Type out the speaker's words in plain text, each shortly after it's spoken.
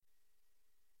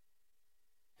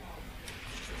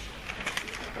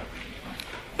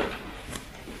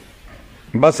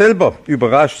Ich war selber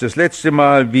überrascht das letzte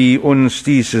Mal, wie uns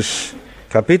dieses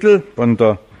Kapitel von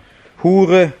der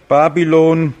Hure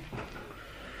Babylon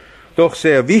doch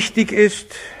sehr wichtig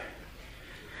ist,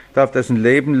 darf das ein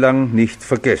Leben lang nicht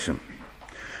vergessen.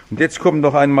 Und jetzt kommt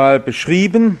noch einmal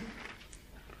beschrieben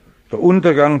der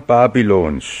Untergang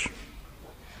Babylons.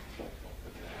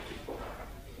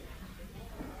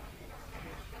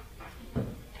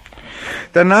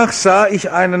 Danach sah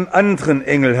ich einen anderen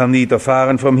Engel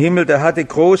herniederfahren vom Himmel, der hatte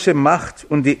große Macht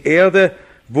und die Erde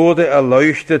wurde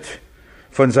erleuchtet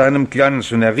von seinem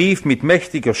Glanz. Und er rief mit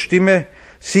mächtiger Stimme,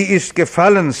 sie ist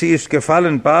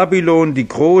gefallen, Babylon, die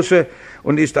Große,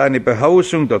 und ist eine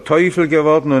Behausung der Teufel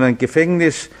geworden und ein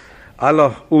Gefängnis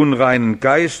aller unreinen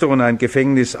Geister und ein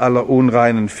Gefängnis aller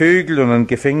unreinen Vögel und ein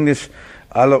Gefängnis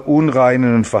aller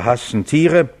unreinen und verhassten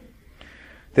Tiere.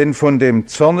 Denn von dem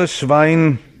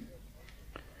Zorneswein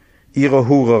ihrer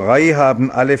Hurerei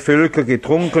haben alle Völker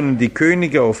getrunken und die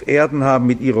Könige auf Erden haben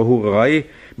mit ihrer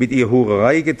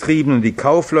Hurerei getrieben und die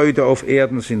Kaufleute auf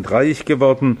Erden sind reich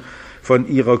geworden von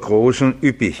ihrer großen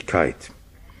Üppigkeit.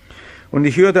 Und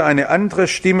ich hörte eine andere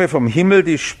Stimme vom Himmel,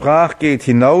 die sprach, geht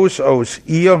hinaus aus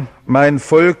ihr, mein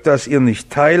Volk, dass ihr nicht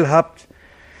teilhabt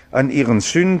an ihren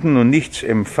Sünden und nichts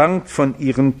empfangt von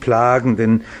ihren Plagen,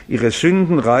 denn ihre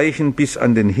Sünden reichen bis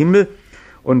an den Himmel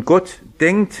und Gott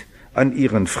denkt an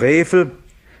ihren Frevel,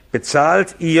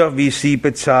 bezahlt ihr, wie sie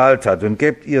bezahlt hat, und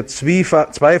gebt ihr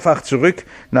zweifach zurück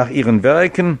nach ihren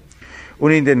Werken,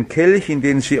 und in den Kelch, in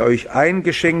den sie euch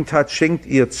eingeschenkt hat, schenkt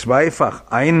ihr zweifach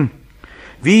ein,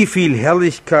 wie viel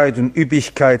Herrlichkeit und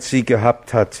Üppigkeit sie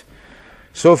gehabt hat,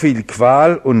 so viel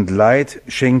Qual und Leid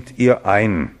schenkt ihr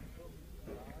ein.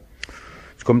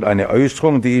 Es kommt eine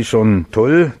Äußerung, die schon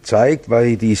toll zeigt,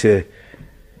 weil diese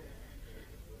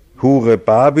Hure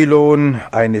Babylon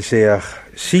eine sehr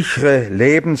sichere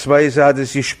Lebensweise hatte.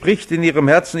 Sie spricht in ihrem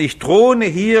Herzen, ich throne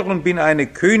hier und bin eine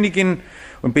Königin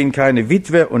und bin keine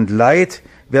Witwe und Leid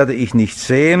werde ich nicht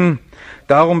sehen.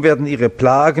 Darum werden ihre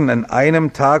Plagen an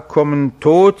einem Tag kommen,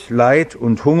 Tod, Leid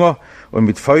und Hunger, und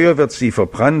mit Feuer wird sie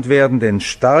verbrannt werden, denn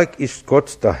stark ist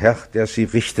Gott, der Herr, der sie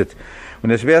richtet. Und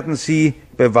es werden sie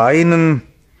beweinen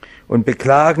und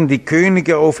beklagen die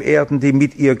Könige auf Erden, die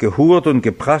mit ihr gehurt und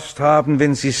geprasst haben,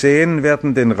 wenn sie sehen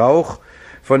werden den Rauch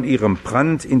von ihrem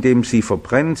Brand, in dem sie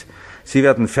verbrennt. Sie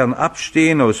werden fernab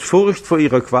stehen aus Furcht vor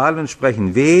ihrer Qual und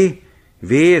sprechen, weh,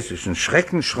 weh, es ist ein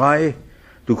Schreckenschrei.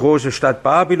 Du große Stadt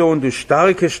Babylon, du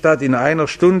starke Stadt, in einer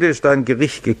Stunde ist dein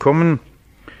Gericht gekommen.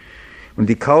 Und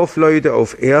die Kaufleute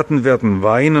auf Erden werden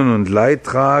weinen und Leid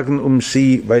tragen um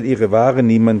sie, weil ihre Ware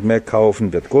niemand mehr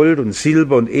kaufen wird. Gold und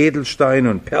Silber und Edelsteine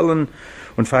und Perlen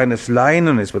und feines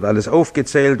Leinen, es wird alles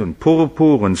aufgezählt, und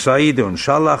Purpur und Seide und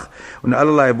Scharlach und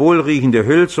allerlei wohlriechende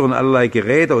Hölzer und allerlei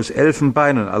Gerät aus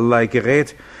Elfenbein und allerlei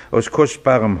Gerät aus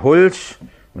kostbarem Holz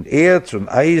und Erz und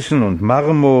Eisen und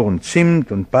Marmor und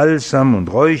Zimt und Balsam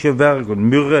und Räucherwerk und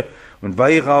Myrrhe und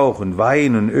Weihrauch und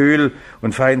Wein und Öl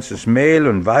und feinstes Mehl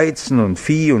und Weizen und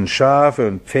Vieh und Schafe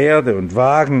und Pferde und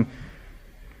Wagen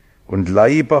und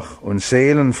Leiber und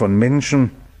Seelen von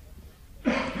Menschen.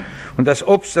 Und das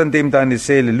Obst, an dem deine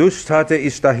Seele Lust hatte,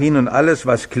 ist dahin, und alles,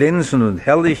 was glänzend und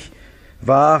herrlich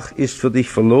war, ist für dich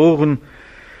verloren.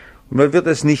 Und man wird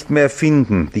es nicht mehr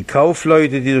finden. Die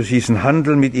Kaufleute, die durch diesen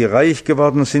Handel mit ihr reich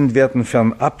geworden sind, werden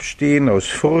fernab stehen aus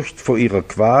Furcht vor ihrer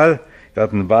Qual,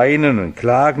 werden weinen und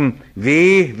klagen.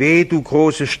 Weh, weh, du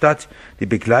große Stadt, die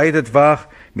bekleidet war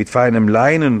mit feinem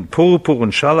Leinen und Purpur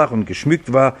und Scharlach und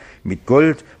geschmückt war mit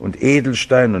Gold und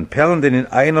Edelstein und Perlen, denn in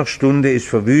einer Stunde ist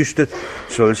verwüstet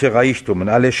solche Reichtum. Und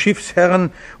alle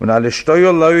Schiffsherren und alle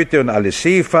Steuerleute und alle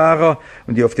Seefahrer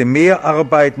und die auf dem Meer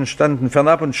arbeiten, standen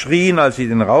fernab und schrien, als sie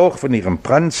den Rauch von ihrem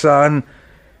Brand sahen,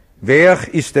 wer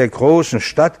ist der großen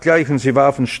Stadt gleich? Und sie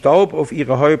warfen Staub auf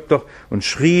ihre Häupter und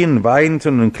schrien,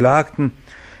 weinten und klagten,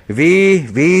 weh,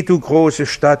 weh, du große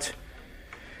Stadt,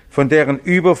 von deren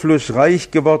Überfluss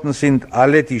reich geworden sind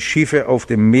alle, die Schiffe auf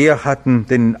dem Meer hatten,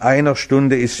 denn in einer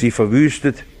Stunde ist sie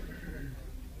verwüstet.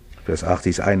 Vers 8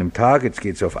 ist einem Tag, jetzt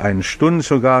geht es auf eine Stunde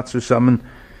sogar zusammen.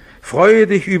 Freue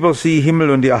dich über sie, Himmel,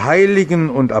 und ihr Heiligen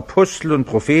und Apostel und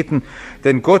Propheten,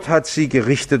 denn Gott hat sie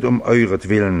gerichtet um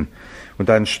euretwillen. Und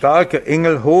ein starker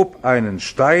Engel hob einen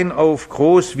Stein auf,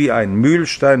 groß wie ein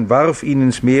Mühlstein, warf ihn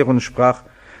ins Meer und sprach,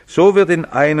 so wird in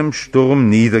einem Sturm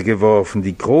niedergeworfen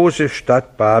die große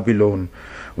Stadt Babylon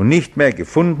und nicht mehr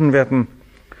gefunden werden.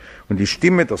 Und die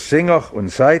Stimme der Sänger und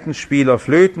Saitenspieler,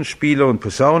 Flötenspieler und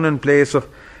Posaunenbläser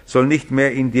soll nicht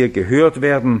mehr in dir gehört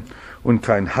werden. Und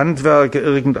kein Handwerker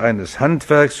irgendeines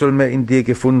Handwerks soll mehr in dir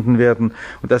gefunden werden.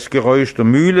 Und das Geräusch der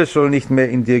Mühle soll nicht mehr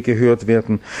in dir gehört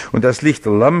werden. Und das Licht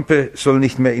der Lampe soll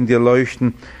nicht mehr in dir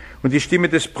leuchten. Und die Stimme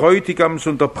des Bräutigams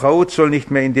und der Braut soll nicht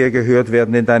mehr in dir gehört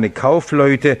werden, denn deine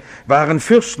Kaufleute waren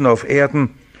Fürsten auf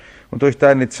Erden, und durch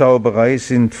deine Zauberei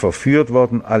sind verführt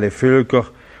worden alle Völker,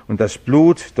 und das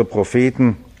Blut der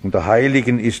Propheten und der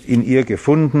Heiligen ist in ihr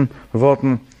gefunden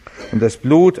worden, und das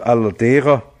Blut aller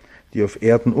derer, die auf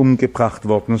Erden umgebracht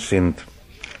worden sind.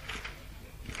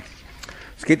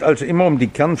 Es geht also immer um die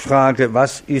Kernfrage,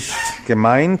 was ist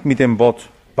gemeint mit dem Wort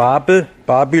Babel,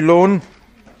 Babylon?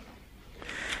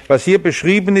 Was hier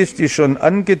beschrieben ist schon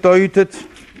angedeutet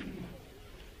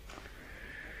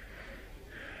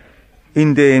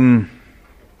in den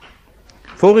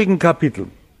vorigen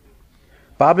Kapiteln.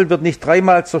 Babel wird nicht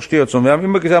dreimal zerstört, sondern wir haben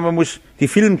immer gesagt, man muss die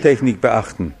Filmtechnik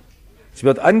beachten. Es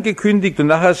wird angekündigt und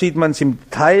nachher sieht man es im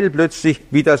Teil plötzlich,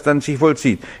 wie das dann sich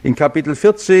vollzieht. In Kapitel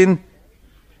 14,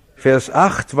 Vers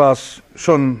 8 war es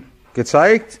schon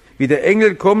gezeigt, wie der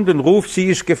Engel kommt und ruft, sie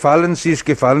ist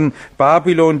gefallen,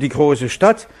 Babylon, die große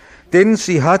Stadt, denn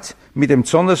sie hat mit dem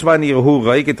Zorneswein ihre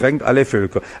Hurerei gedrängt alle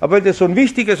Völker. Aber weil das so ein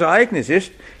wichtiges Ereignis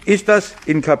ist, ist das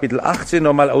in Kapitel 18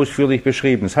 nochmal ausführlich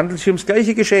beschrieben. Es handelt sich ums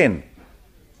gleiche Geschehen.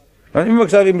 Wir haben immer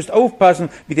gesagt, ihr müsst aufpassen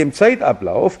mit dem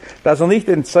Zeitablauf, dass er nicht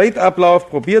den Zeitablauf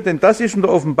probiert, denn das ist in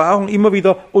der Offenbarung immer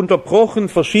wieder unterbrochen,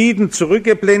 verschieden,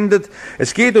 zurückgeblendet.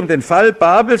 Es geht um den Fall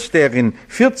Babels, der in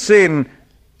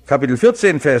Kapitel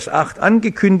 14, Vers 8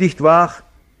 angekündigt war,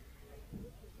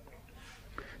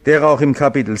 der auch im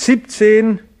Kapitel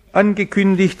 17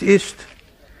 angekündigt ist,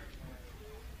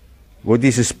 wo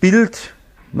dieses Bild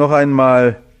noch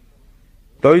einmal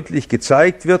deutlich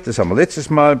gezeigt wird. Das haben wir letztes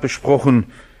Mal besprochen,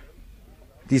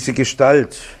 diese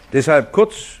Gestalt. Deshalb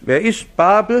kurz, wer ist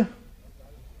Babel?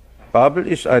 Babel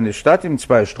ist eine Stadt im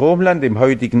Zweistromland, im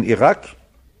heutigen Irak,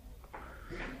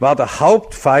 war der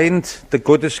Hauptfeind der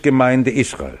Gottesgemeinde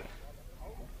Israel.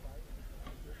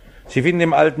 Sie finden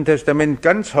im Alten Testament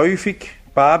ganz häufig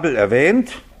Babel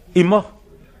erwähnt, immer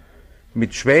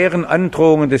mit schweren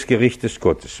Androhungen des Gerichtes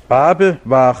Gottes. Babel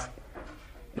war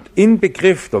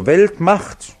Inbegriff der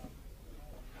Weltmacht.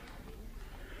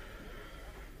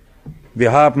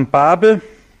 Wir haben Babel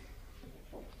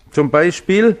zum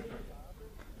Beispiel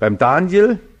beim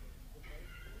Daniel.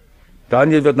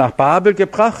 Daniel wird nach Babel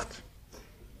gebracht.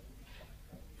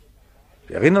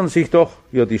 Sie erinnern sich doch,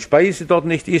 wie er die Speise dort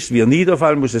nicht isst, wie er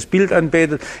niederfallen muss, das Bild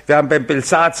anbetet. Wir haben beim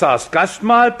Belsazars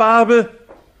Gastmahl Babel,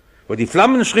 wo die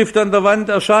Flammenschrift an der Wand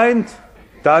erscheint.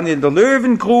 Daniel in der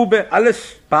Löwengrube,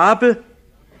 alles Babel.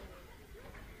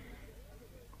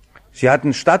 Sie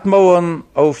hatten Stadtmauern,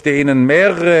 auf denen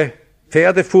mehrere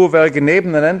Pferdefuhrwerke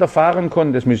nebeneinander fahren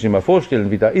konnten. Das müssen Sie sich mal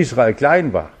vorstellen, wie da Israel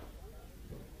klein war.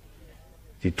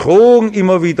 Die Drohung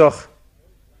immer wieder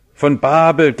von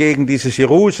Babel gegen dieses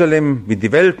Jerusalem, wie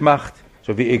die Weltmacht,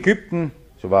 so wie Ägypten,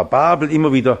 so war Babel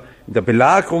immer wieder in der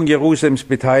Belagerung Jerusalems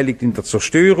beteiligt, in der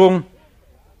Zerstörung.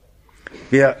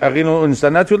 Wir erinnern uns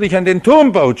dann natürlich an den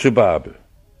Turmbau zu Babel.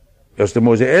 1.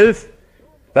 Mose 11,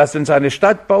 lasst uns eine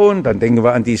Stadt bauen, dann denken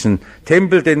wir an diesen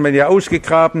Tempel, den man ja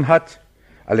ausgegraben hat.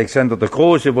 Alexander der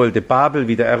Große wollte Babel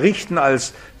wieder errichten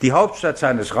als die Hauptstadt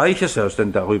seines Reiches. Er ist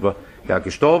dann darüber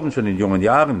gestorben, schon in jungen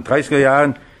Jahren, in 30er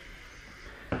Jahren.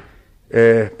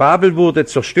 Babel wurde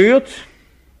zerstört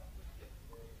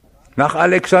nach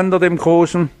Alexander dem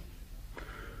Großen.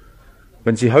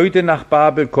 Wenn Sie heute nach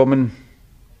Babel kommen,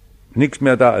 nichts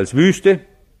mehr da als Wüste.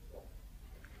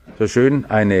 So schön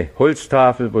eine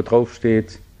Holztafel, wo drauf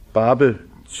steht, Babel,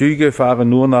 Züge fahren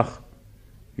nur nach,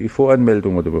 wie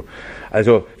Voranmeldung oder wo.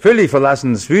 Also völlig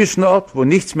verlassenes Wüstenort, wo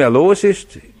nichts mehr los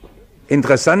ist.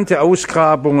 Interessante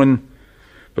Ausgrabungen,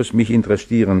 was mich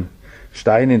interessieren.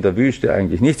 Steine in der Wüste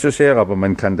eigentlich nicht so sehr, aber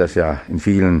man kann das ja in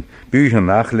vielen Büchern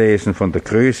nachlesen von der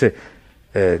Größe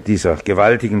dieser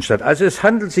gewaltigen Stadt. Also es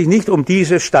handelt sich nicht um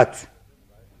diese Stadt,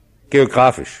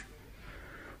 geografisch.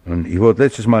 Und ich wurde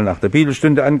letztes Mal nach der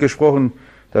Bibelstunde angesprochen,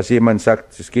 dass jemand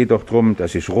sagt, es geht doch darum,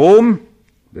 das ist Rom.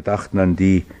 Wir dachten an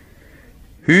die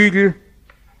Hügel.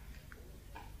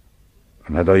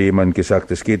 Dann hat auch jemand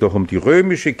gesagt, es geht doch um die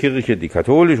römische Kirche, die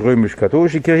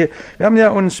römisch-katholische Kirche. Wir haben ja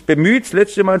uns bemüht, das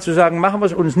letzte Mal zu sagen, machen wir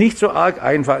es uns nicht so arg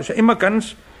einfach. Es ist ja immer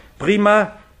ganz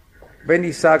prima, wenn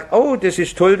ich sage, oh, das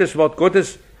ist toll, das Wort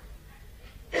Gottes.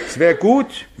 Es wäre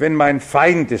gut, wenn mein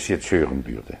Feind es jetzt hören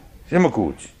würde. Ist immer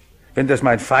gut, wenn das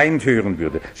mein Feind hören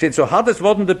würde. Es steht so hartes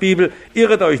Wort in der Bibel,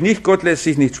 irret euch nicht, Gott lässt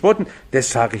sich nicht spotten. Das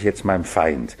sage ich jetzt meinem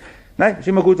Feind. Nein, es ist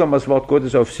immer gut, wenn man das Wort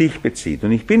Gottes auf sich bezieht.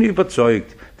 Und ich bin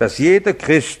überzeugt, dass jeder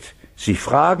Christ sich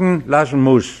fragen lassen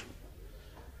muss,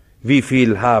 wie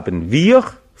viel haben wir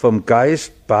vom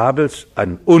Geist Babels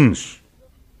an uns?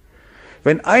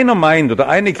 Wenn einer meint oder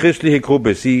eine christliche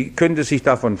Gruppe, sie könnte sich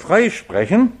davon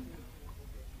freisprechen,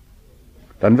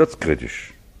 dann wird's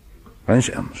kritisch, dann ist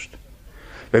ernst.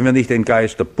 wenn wir nicht den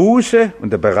Geist der Buße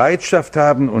und der Bereitschaft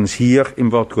haben, uns hier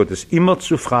im Wort Gottes immer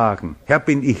zu fragen, Herr,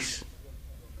 bin ich's?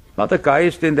 War der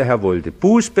Geist, den der Herr wollte.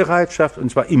 Bußbereitschaft, und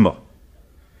zwar immer.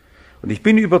 Und ich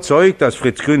bin überzeugt, dass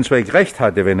Fritz Grünzweig recht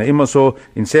hatte, wenn er immer so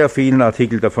in sehr vielen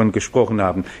Artikeln davon gesprochen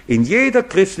haben. In jeder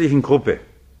christlichen Gruppe,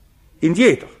 in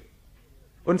jeder,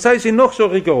 und sei sie noch so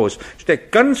rigoros,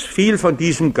 steckt ganz viel von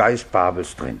diesem Geist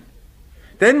Babels drin.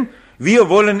 Denn wir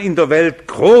wollen in der Welt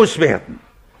groß werden.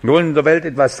 Wir wollen in der Welt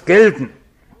etwas gelten.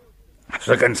 Das ist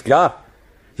ja ganz klar.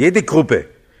 Jede Gruppe,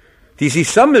 die sich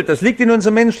sammelt, das liegt in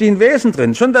unserem menschlichen Wesen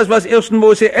drin. Schon das, was 1.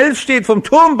 Mose 11 steht vom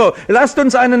Turmbau. Lasst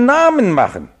uns einen Namen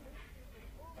machen.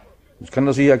 Jetzt kann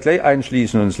er sich ja gleich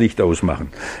einschließen und das Licht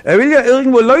ausmachen. Er will ja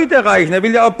irgendwo Leute erreichen, er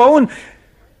will ja auch bauen.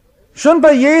 Schon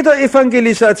bei jeder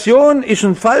Evangelisation ist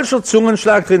ein falscher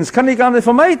Zungenschlag drin. Das kann ich gar nicht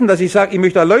vermeiden, dass ich sage, ich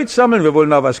möchte da Leute sammeln, wir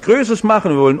wollen da was Größeres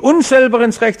machen, wir wollen uns selber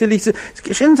ins rechte Licht setzen.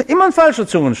 Es ist immer ein falscher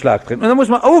Zungenschlag drin. Und da muss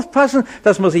man aufpassen,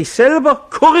 dass man sich selber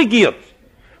korrigiert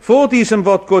vor diesem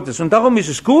Wort Gottes. Und darum ist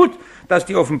es gut, dass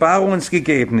die Offenbarung uns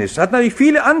gegeben ist. Hat natürlich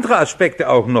viele andere Aspekte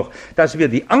auch noch, dass wir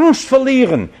die Angst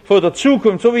verlieren vor der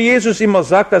Zukunft, so wie Jesus immer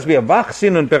sagt, dass wir wach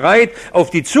sind und bereit auf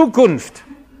die Zukunft.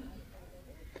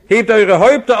 Hebt eure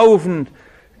Häupter auf, und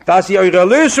da sie eure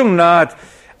Erlösung naht.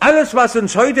 Alles, was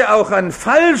uns heute auch an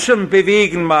Falschem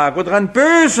bewegen mag oder an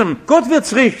Bösem, Gott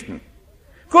wird's richten.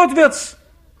 Gott wird's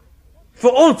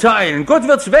verurteilen. Gott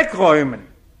wird's wegräumen.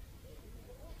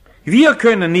 Wir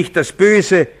können nicht das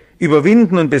Böse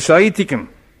überwinden und beseitigen.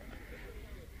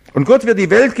 Und Gott wird die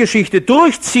Weltgeschichte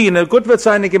durchziehen, und Gott wird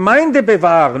seine Gemeinde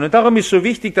bewahren. Und darum ist so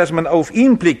wichtig, dass man auf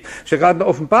ihn blickt. Das ist ja gerade in der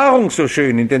Offenbarung so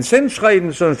schön, in den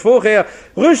Sendschreiben schon vorher.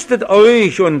 Rüstet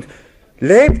euch und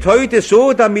lebt heute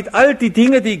so, damit all die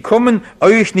Dinge, die kommen,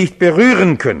 euch nicht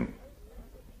berühren können.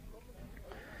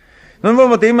 Nun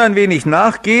wollen wir dem ein wenig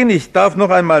nachgehen. Ich darf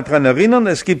noch einmal daran erinnern,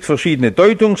 es gibt verschiedene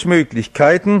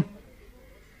Deutungsmöglichkeiten.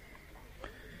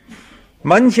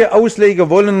 Manche Ausleger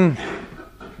wollen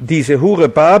diese Hure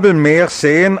Babel mehr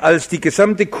sehen als die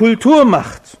gesamte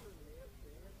Kulturmacht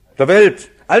der Welt.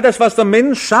 All das, was der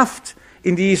Mensch schafft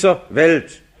in dieser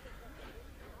Welt.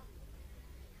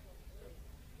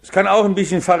 Es kann auch ein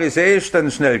bisschen pharisäisch dann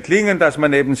schnell klingen, dass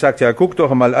man eben sagt, ja, guck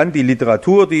doch mal an, die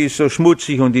Literatur, die ist so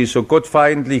schmutzig und die ist so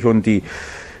gottfeindlich, und die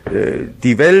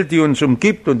Welt, die uns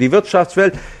umgibt, und die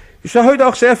Wirtschaftswelt. Ist ja heute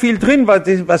auch sehr viel drin,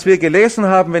 was wir gelesen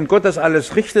haben, wenn Gott das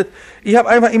alles richtet. Ich habe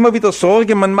einfach immer wieder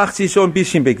Sorge, man macht sich so ein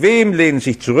bisschen bequem, lehnt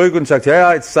sich zurück und sagt,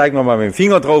 ja, jetzt zeigen wir mal mit dem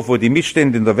Finger drauf, wo die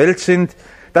Missstände in der Welt sind.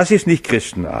 Das ist nicht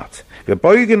Christenart. Wir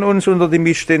beugen uns unter die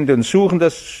Missstände und suchen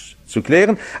das zu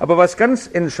klären. Aber was ganz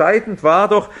entscheidend war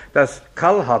doch, dass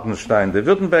Karl Hartenstein, der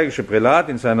württembergische Prälat,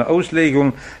 in seiner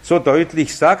Auslegung so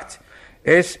deutlich sagt,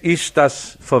 es ist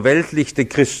das verweltlichte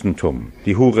Christentum,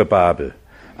 die Hure Babel.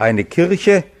 Eine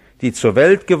Kirche, die zur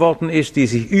Welt geworden ist, die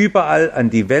sich überall an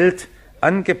die Welt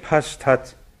angepasst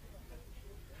hat.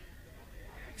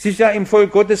 Es ist ja im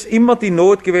Volk Gottes immer die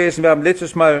Not gewesen, wir haben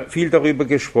letztes Mal viel darüber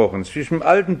gesprochen, es ist im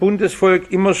alten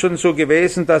Bundesvolk immer schon so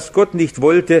gewesen, dass Gott nicht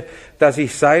wollte, dass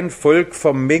sich sein Volk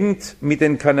vermengt mit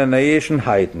den kananäischen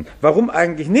Heiden. Warum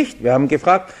eigentlich nicht? Wir haben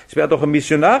gefragt, es wäre doch eine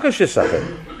missionarische Sache.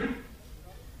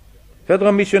 Es wäre doch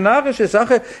eine missionarische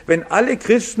Sache, wenn alle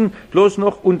Christen bloß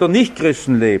noch unter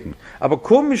Nichtchristen leben. Aber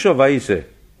komischerweise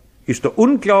ist der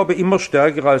Unglaube immer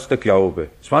stärker als der Glaube.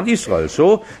 Es war in Israel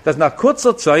so, dass nach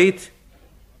kurzer Zeit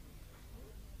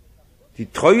die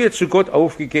Treue zu Gott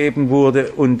aufgegeben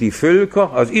wurde und die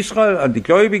Völker aus Israel, an die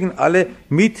Gläubigen, alle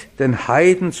mit den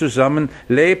Heiden zusammen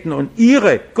lebten und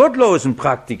ihre gottlosen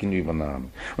Praktiken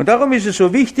übernahmen. Und darum ist es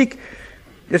so wichtig,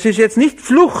 es ist jetzt nicht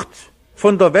Flucht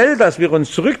von der Welt, dass wir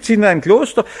uns zurückziehen in ein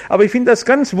Kloster, aber ich finde das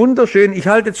ganz wunderschön. Ich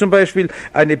halte zum Beispiel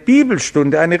eine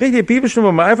Bibelstunde, eine richtige Bibelstunde,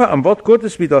 wo man einfach am Wort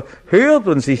Gottes wieder hört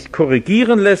und sich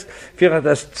korrigieren lässt, für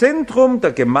das Zentrum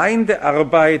der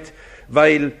Gemeindearbeit,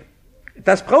 weil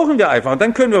das brauchen wir einfach. Und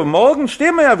dann können wir, morgen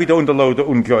stehen wir ja wieder unter lauter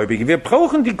Ungläubigen. Wir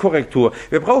brauchen die Korrektur.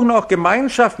 Wir brauchen auch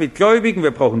Gemeinschaft mit Gläubigen.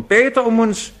 Wir brauchen Beter um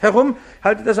uns herum. Ich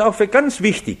halte das auch für ganz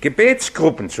wichtig,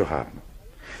 Gebetsgruppen zu haben,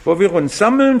 wo wir uns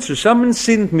sammeln, zusammen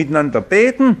sind, miteinander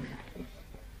beten.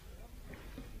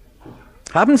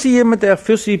 Haben Sie jemanden, der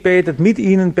für Sie betet, mit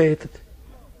Ihnen betet?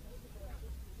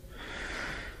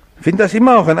 Ich finde das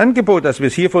immer auch ein Angebot, dass wir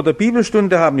es hier vor der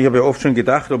Bibelstunde haben. Ich habe ja oft schon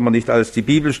gedacht, ob wir nicht als die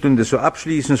Bibelstunde so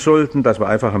abschließen sollten, dass wir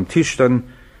einfach am Tisch dann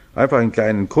einfach in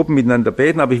kleinen Gruppen miteinander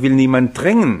beten. Aber ich will niemanden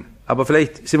drängen. Aber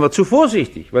vielleicht sind wir zu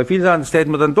vorsichtig, weil viele sagen, es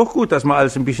täten wir dann doch gut, dass wir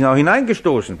alles ein bisschen auch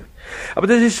hineingestoßen wird. Aber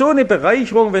das ist so eine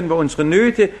Bereicherung, wenn wir unsere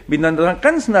Nöte miteinander,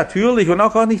 ganz natürlich und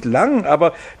auch nicht lang,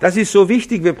 aber das ist so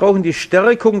wichtig, wir brauchen die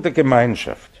Stärkung der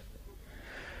Gemeinschaft.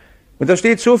 Und da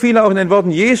steht so viel auch in den Worten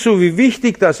Jesu, wie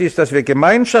wichtig das ist, dass wir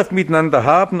Gemeinschaft miteinander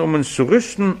haben, um uns zu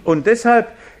rüsten. Und deshalb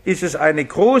ist es eine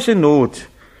große Not,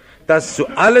 dass zu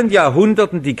allen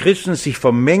Jahrhunderten die Christen sich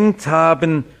vermengt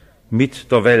haben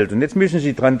mit der Welt. Und jetzt müssen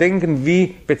Sie dran denken,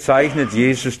 wie bezeichnet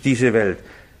Jesus diese Welt?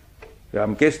 Wir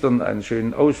haben gestern einen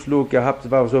schönen Ausflug gehabt.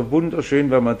 Es war so wunderschön,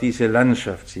 wenn man diese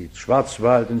Landschaft sieht.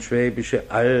 Schwarzwald und Schwäbische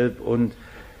Alb. Und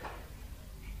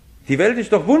die Welt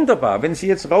ist doch wunderbar. Wenn Sie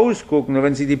jetzt rausgucken und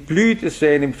wenn Sie die Blüte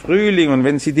sehen im Frühling und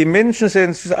wenn Sie die Menschen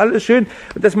sehen, es ist alles schön.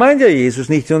 Und das meint ja Jesus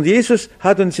nicht. Und Jesus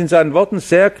hat uns in seinen Worten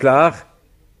sehr klar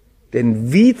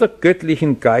den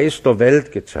wiedergöttlichen Geist der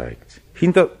Welt gezeigt.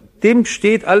 Hinter dem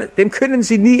steht alles, dem können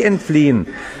Sie nie entfliehen.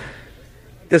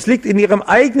 Das liegt in Ihrem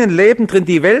eigenen Leben drin.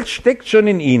 Die Welt steckt schon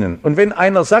in Ihnen. Und wenn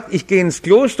einer sagt, ich gehe ins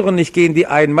Kloster und ich gehe in die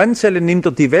Ein-Mann-Zelle, nimmt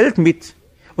er die Welt mit.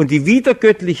 Und die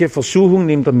wiedergöttliche Versuchung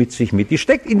nimmt er mit sich mit. Die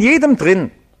steckt in jedem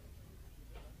drin.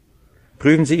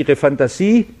 Prüfen Sie Ihre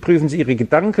Fantasie, prüfen Sie Ihre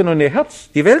Gedanken und Ihr Herz.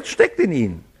 Die Welt steckt in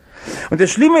Ihnen. Und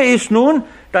das Schlimme ist nun,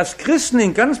 dass Christen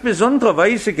in ganz besonderer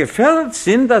Weise gefährdet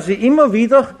sind, dass sie immer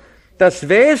wieder das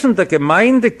Wesen der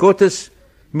Gemeinde Gottes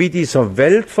mit dieser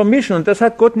Welt vermischen. Und das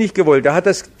hat Gott nicht gewollt. Er hat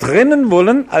das trennen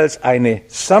wollen als eine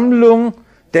Sammlung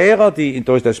derer, die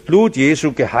durch das Blut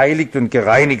Jesu geheiligt und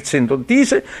gereinigt sind. Und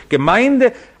diese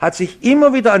Gemeinde hat sich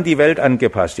immer wieder an die Welt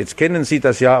angepasst. Jetzt kennen Sie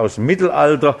das ja aus dem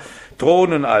Mittelalter,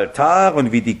 Thron und Altar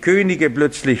und wie die Könige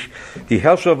plötzlich die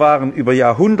Herrscher waren. Über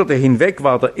Jahrhunderte hinweg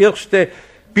war der erste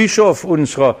Bischof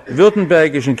unserer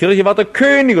württembergischen Kirche, war der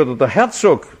König oder der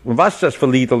Herzog. Und was das für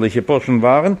liederliche Burschen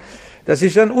waren, das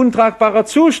ist ein untragbarer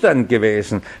Zustand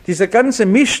gewesen. Dieser ganze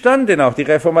Missstand, den auch die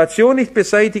Reformation nicht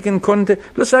beseitigen konnte,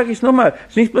 das sage ich nochmal,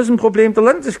 ist nicht bloß ein Problem der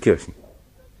Landeskirchen.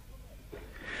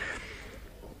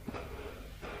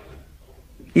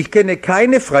 Ich kenne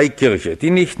keine Freikirche, die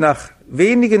nicht nach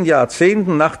wenigen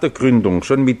Jahrzehnten nach der Gründung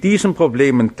schon mit diesen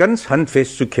Problemen ganz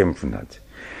handfest zu kämpfen hat.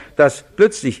 Dass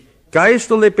plötzlich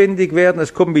Geister lebendig werden,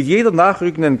 es kommt mit jeder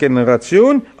nachrückenden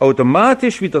Generation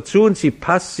automatisch wieder zu und sie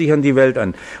passt sich an die Welt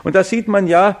an. Und da sieht man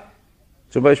ja,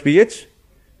 zum Beispiel jetzt,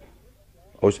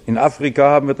 in Afrika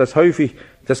haben wir das häufig,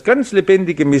 das ganz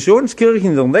lebendige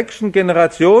Missionskirchen in der nächsten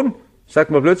Generation,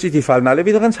 sagt man plötzlich, die fallen alle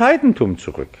wieder ins Heidentum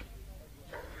zurück.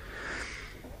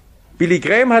 Billy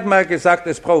Graham hat mal gesagt,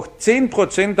 es braucht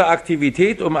 10% der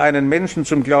Aktivität, um einen Menschen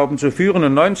zum Glauben zu führen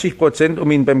und 90%, um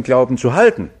ihn beim Glauben zu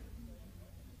halten.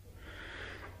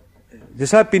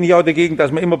 Deshalb bin ich auch dagegen,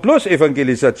 dass man immer bloß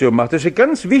Evangelisation macht. Das ist eine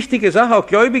ganz wichtige Sache, auch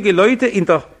gläubige Leute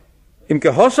im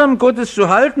Gehorsam Gottes zu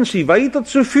halten, sie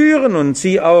weiterzuführen und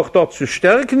sie auch dort zu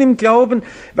stärken im Glauben,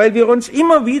 weil wir uns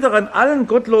immer wieder an allen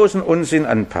gottlosen Unsinn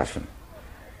anpassen.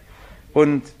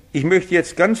 Und ich möchte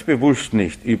jetzt ganz bewusst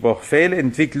nicht über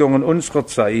Fehlentwicklungen unserer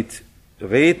Zeit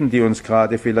reden, die uns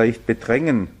gerade vielleicht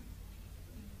bedrängen.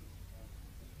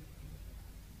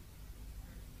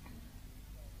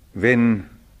 Wenn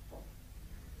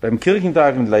beim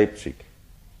Kirchentag in Leipzig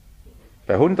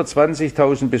bei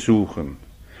 120.000 Besuchern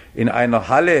in einer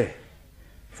Halle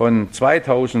von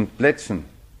 2.000 Plätzen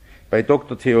bei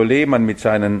Dr. Theo Lehmann mit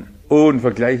seinen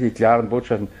unvergleichlich klaren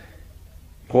Botschaften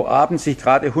pro Abend sich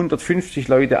gerade 150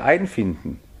 Leute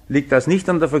einfinden, liegt das nicht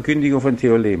an der Verkündigung von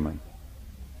Theo Lehmann.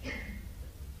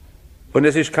 Und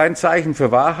es ist kein Zeichen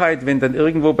für Wahrheit, wenn dann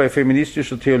irgendwo bei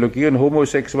feministischer Theologie und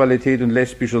Homosexualität und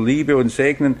lesbischer Liebe und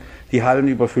Segnen die Hallen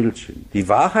überfüllt sind. Die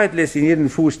Wahrheit lässt in jeden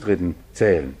Fußtritten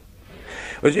zählen.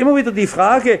 Und es ist immer wieder die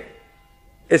Frage,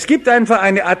 es gibt einfach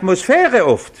eine Atmosphäre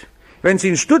oft. Wenn Sie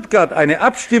in Stuttgart eine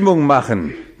Abstimmung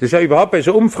machen, das ist ja überhaupt bei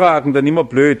so Umfragen dann immer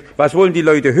blöd, was wollen die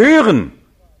Leute hören?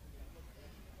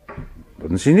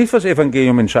 Würden Sie nicht fürs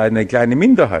Evangelium entscheiden, eine kleine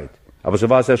Minderheit. Aber so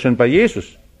war es ja schon bei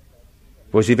Jesus,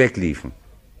 wo sie wegliefen.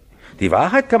 Die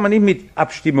Wahrheit kann man nicht mit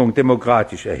Abstimmung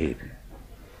demokratisch erheben.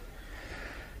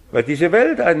 Weil diese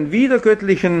Welt einen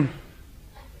wiedergöttlichen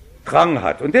Drang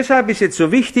hat. Und deshalb ist jetzt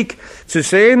so wichtig zu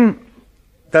sehen,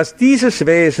 dass dieses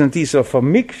Wesen, dieser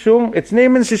Vermixung, jetzt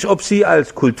nehmen Sie es, ob Sie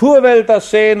als Kulturwelt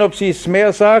das sehen, ob Sie es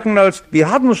mehr sagen als, wie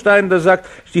Hartenstein das sagt,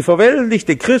 die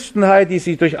verweltlichte Christenheit, die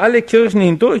sich durch alle Kirchen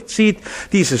hindurchzieht,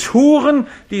 dieses Huren,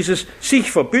 dieses sich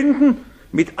verbünden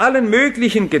mit allen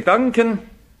möglichen Gedanken.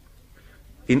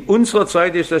 In unserer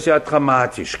Zeit ist das ja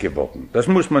dramatisch geworden, das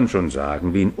muss man schon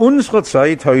sagen, wie in unserer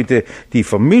Zeit heute die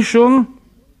Vermischung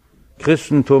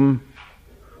Christentum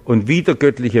und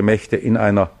wiedergöttliche Mächte in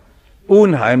einer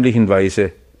unheimlichen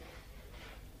Weise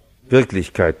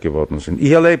Wirklichkeit geworden sind.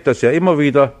 Ich erlebe das ja immer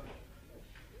wieder,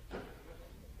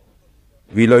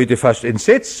 wie Leute fast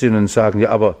entsetzt sind und sagen, ja,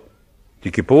 aber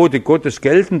die Gebote Gottes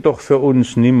gelten doch für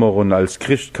uns nimmer und als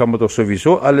Christ kann man doch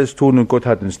sowieso alles tun und Gott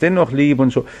hat uns dennoch lieb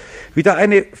und so. Wie da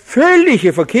eine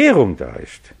völlige Verkehrung da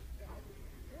ist.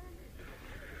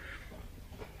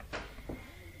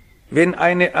 wenn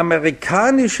eine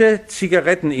amerikanische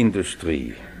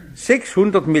Zigarettenindustrie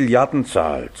 600 Milliarden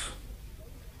zahlt,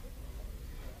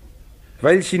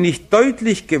 weil sie nicht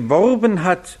deutlich geworben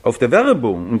hat auf der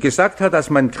Werbung und gesagt hat, dass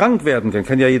man krank werden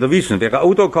kann ja jeder wissen. Wer ein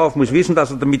Auto kauft, muss wissen,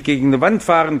 dass er damit gegen eine Wand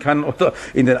fahren kann oder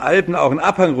in den Alpen auch einen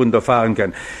Abhang runterfahren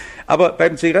kann. Aber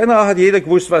beim Zigarettenrauch hat jeder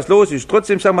gewusst, was los ist.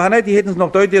 Trotzdem sagen wir, nein, die hätten es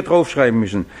noch deutlicher draufschreiben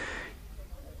müssen.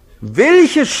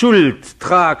 Welche Schuld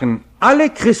tragen alle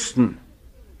Christen,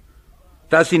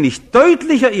 dass sie nicht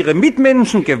deutlicher ihre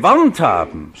Mitmenschen gewarnt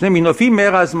haben? Das ist nämlich noch viel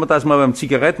mehr, als dass man beim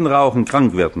Zigarettenrauchen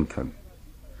krank werden kann.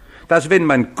 Dass wenn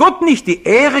man Gott nicht die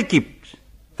Ehre gibt,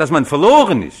 dass man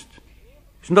verloren ist.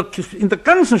 In der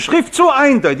ganzen Schrift so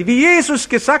eindeutig, wie Jesus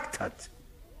gesagt hat.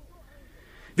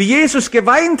 Wie Jesus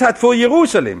geweint hat vor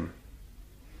Jerusalem.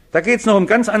 Da geht es noch um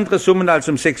ganz andere Summen als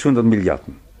um 600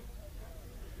 Milliarden.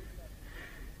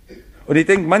 Und ich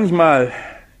denke manchmal,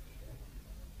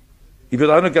 ich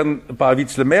würde auch noch gern ein paar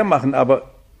Witzle mehr machen,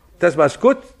 aber das, was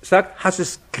Gott sagt, hast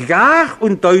es klar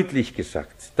und deutlich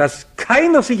gesagt, dass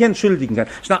keiner sich entschuldigen kann.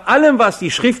 Das ist nach allem, was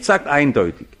die Schrift sagt,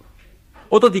 eindeutig.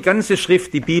 Oder die ganze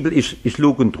Schrift, die Bibel, ist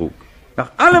Lug und Trug.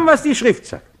 Nach allem, was die Schrift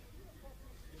sagt.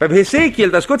 Beim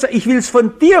Hesekiel, dass Gott sagt, ich will es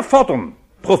von dir fordern,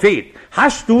 Prophet,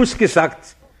 hast du es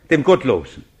gesagt, dem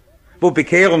Gottlosen, wo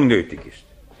Bekehrung nötig ist.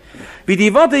 Wie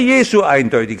die Worte Jesu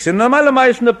eindeutig sind,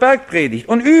 normalerweise in der Bergpredigt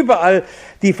und überall,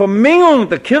 die Vermengung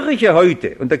der Kirche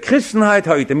heute und der Christenheit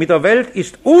heute mit der Welt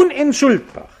ist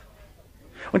unentschuldbar.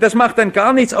 Und das macht dann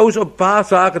gar nichts aus, ob paar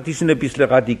sagen, die sind ein bisschen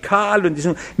radikal und die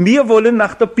sind, wir wollen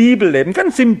nach der Bibel leben,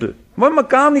 ganz simpel. Wollen wir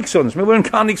gar nichts sonst. Wir wollen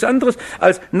gar nichts anderes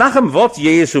als nach dem Wort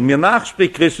Jesu. Mir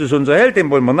nachspricht Christus unser Held, dem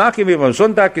wollen wir nachgehen, wie wir am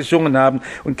Sonntag gesungen haben.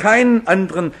 Und keinen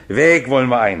anderen Weg wollen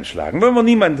wir einschlagen. Wollen wir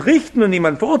niemand richten und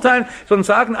niemand verurteilen, sondern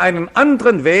sagen, einen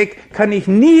anderen Weg kann ich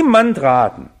niemand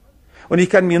raten. Und ich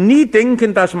kann mir nie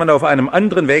denken, dass man auf einem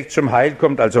anderen Weg zum Heil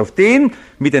kommt, als auf den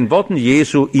mit den Worten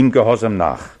Jesu im Gehorsam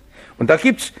nach. Und da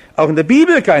gibt's auch in der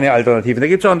Bibel keine Alternative, da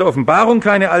gibt's auch in der Offenbarung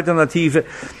keine Alternative.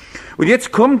 Und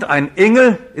jetzt kommt ein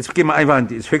Engel, jetzt gehen wir einfach in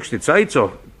die höchste Zeit,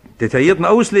 zur detaillierten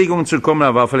Auslegungen zu kommen,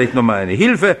 da war vielleicht nochmal eine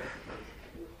Hilfe.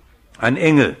 Ein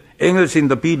Engel. Engel sind in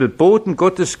der Bibel Boten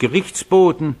Gottes,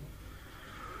 Gerichtsboten,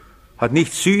 hat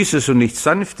nichts Süßes und nichts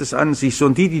Sanftes an sich,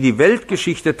 sondern die die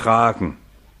Weltgeschichte tragen.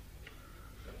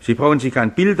 Sie brauchen sich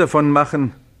kein Bild davon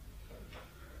machen.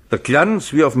 Der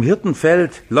Glanz, wie auf dem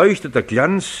Hirtenfeld, leuchtet der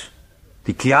Glanz.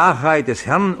 Die Klarheit des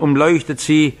Herrn umleuchtet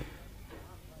sie.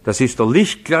 Das ist der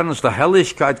Lichtglanz der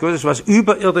Herrlichkeit Gottes, was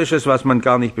Überirdisches, was man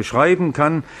gar nicht beschreiben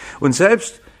kann. Und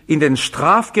selbst in den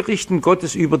Strafgerichten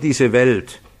Gottes über diese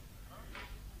Welt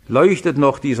leuchtet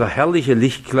noch dieser herrliche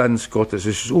Lichtglanz Gottes.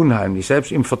 Es ist unheimlich.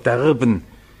 Selbst im Verderben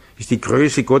ist die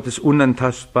Größe Gottes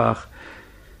unantastbar.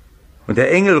 Und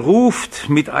der Engel ruft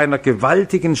mit einer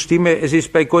gewaltigen Stimme, es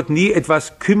ist bei Gott nie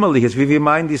etwas Kümmerliches, wie wir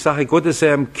meinen, die Sache Gottes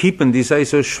sei am Kippen, die sei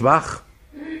so schwach.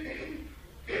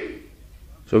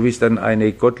 So wie es dann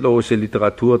eine gottlose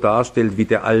Literatur darstellt, wie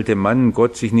der alte Mann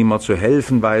Gott sich nicht mehr zu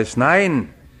helfen weiß. Nein,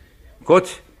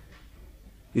 Gott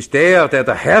ist der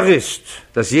Herr ist.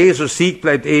 Dass Jesus Sieg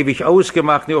bleibt ewig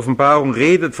ausgemacht. Die Offenbarung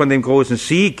redet von dem großen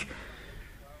Sieg.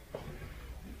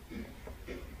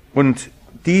 Und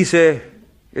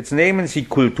jetzt nehmen Sie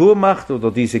Kulturmacht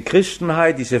oder diese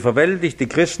Christenheit, diese verweltlichte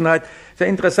Christenheit. Sehr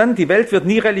interessant, die Welt wird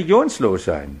nie religionslos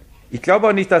sein. Ich glaube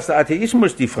auch nicht, dass der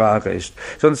Atheismus die Frage ist.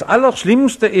 Sondern das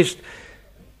Allerschlimmste ist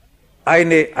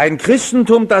ein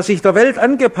Christentum, das sich der Welt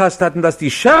angepasst hat und das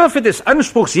die Schärfe des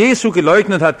Anspruchs Jesu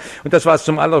geleugnet hat und das, was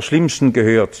zum Allerschlimmsten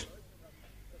gehört.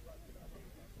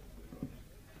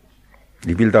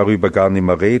 Ich will darüber gar nicht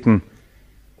mehr reden,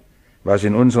 was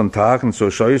in unseren Tagen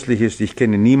so scheußlich ist. Ich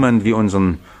kenne niemanden wie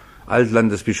unseren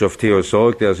Altlandesbischof Theo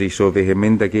Sorg, der sich so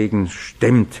vehement dagegen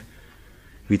stemmt,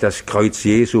 wie das Kreuz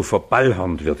Jesu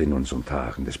verballhornt wird in unseren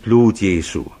Tagen, das Blut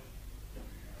Jesu.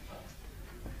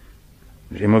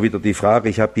 Das ist immer wieder die Frage,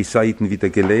 ich habe die Seiten wieder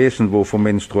gelesen, wo vom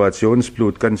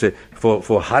Menstruationsblut ganze,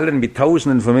 vor Hallen mit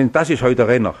Tausenden von Menschen, das ist heute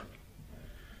Renner.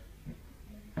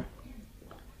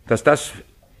 Dass das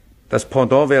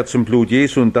Pendant wäre zum Blut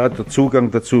Jesu und da der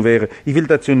Zugang dazu wäre. Ich will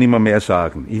dazu nicht mehr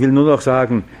sagen. Ich will nur noch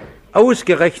sagen,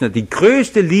 ausgerechnet die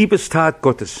größte Liebestat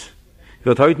Gottes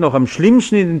wird heute noch am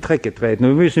schlimmsten in den Dreck getreten.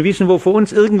 Und wir müssen wissen, wo für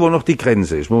uns irgendwo noch die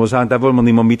Grenze ist. Wo wir sagen, da wollen wir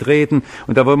nicht mehr mitreden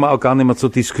und da wollen wir auch gar nicht mehr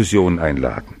zur Diskussion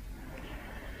einladen.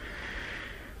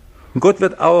 Und Gott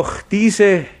wird auch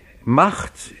diese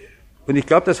Macht, und ich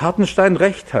glaube, dass Hartenstein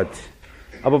recht hat,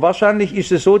 aber wahrscheinlich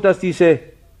ist es so, dass diese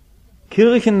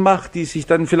Kirchenmacht, die sich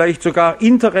dann vielleicht sogar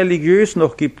interreligiös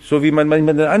noch gibt, so wie man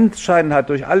manchmal den Anschein hat,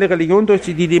 durch alle Religionen,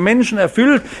 die die Menschen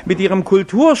erfüllt mit ihrem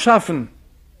Kulturschaffen.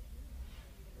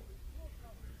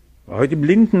 War heute im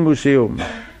Lindenmuseum.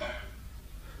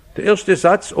 Der erste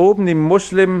Satz oben im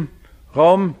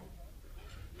Moslemraum: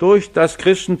 Durch das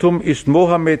Christentum ist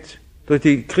Mohammed, durch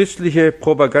die christliche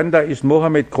Propaganda ist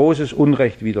Mohammed großes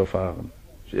Unrecht widerfahren.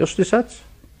 Das ist der erste Satz.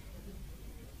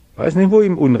 Ich weiß nicht, wo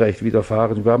ihm Unrecht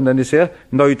widerfahren. Wir haben eine sehr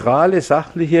neutrale,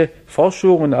 sachliche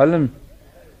Forschung und allem.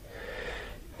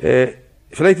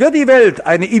 Vielleicht wird die Welt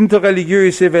eine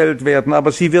interreligiöse Welt werden,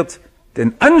 aber sie wird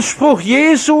den Anspruch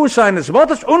Jesu, seines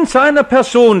Wortes und seiner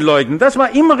Person leugnen. Das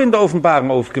war immer in der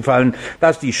Offenbarung aufgefallen,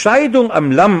 dass die Scheidung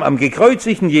am Lamm, am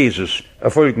gekreuzigten Jesus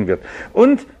erfolgen wird.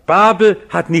 Und Babel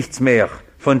hat nichts mehr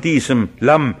von diesem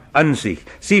Lamm an sich.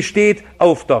 Sie steht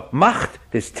auf der Macht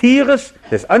des Tieres,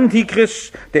 des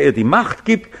Antichrists, der ihr die Macht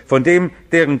gibt, von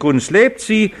deren Gunst lebt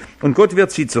sie, und Gott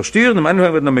wird sie zerstören. Am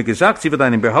Anfang wird nochmal gesagt, sie wird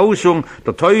eine Behausung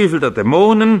der Teufel, der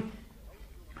Dämonen.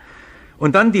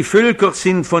 Und dann die Völker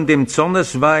sind von dem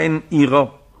Zorneswein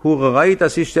ihrer Hurerei,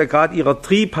 das ist ja gerade ihrer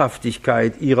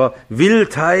Triebhaftigkeit, ihrer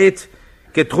Wildheit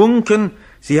getrunken.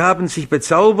 Sie haben sich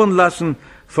bezaubern lassen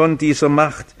von dieser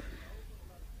Macht.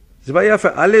 Es war ja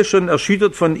für alle schon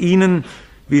erschüttert von ihnen,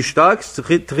 wie stark das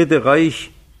Dritte Reich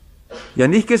ja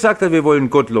nicht gesagt hat, wir wollen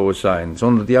gottlos sein,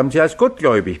 sondern die haben sie als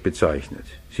gottgläubig bezeichnet.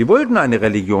 Sie wollten eine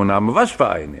Religion haben, was für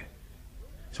eine?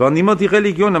 Es waren immer die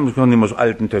Religion, es waren immer das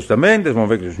Alte Testament, das war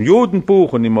wirklich das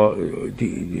Judenbuch und immer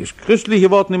das christliche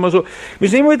Wort und immer so. Wir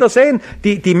müssen immer wieder sehen,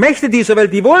 die Mächte dieser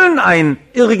Welt, die wollen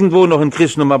irgendwo noch ein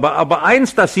Christentum, aber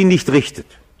eins, das sie nicht richtet.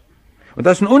 Und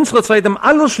das ist in unserer Zeit am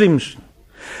allerschlimmsten.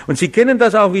 Und Sie kennen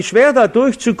das auch, wie schwer da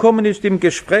durchzukommen ist im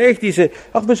Gespräch,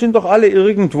 wir sind doch alle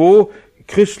irgendwo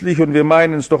christlich und wir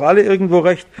meinen es doch alle irgendwo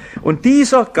recht. Und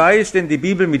dieser Geist, den die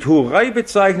Bibel mit Hurerei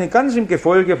bezeichnet, ganz im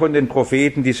Gefolge von den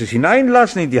Propheten, die es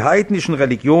hineinlassen in die heidnischen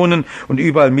Religionen und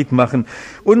überall mitmachen.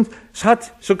 Und es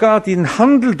hat sogar den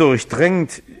Handel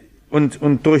durchdrängt und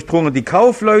durchdrungen, die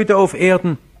Kaufleute auf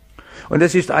Erden. Und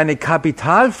es ist eine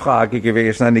Kapitalfrage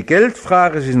gewesen, eine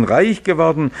Geldfrage. Sie sind reich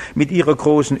geworden mit ihrer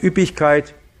großen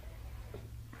Üppigkeit.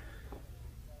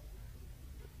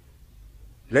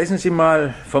 Lesen Sie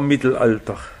mal vom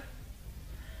Mittelalter.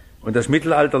 Und das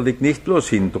Mittelalter liegt nicht bloß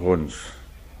hinter uns,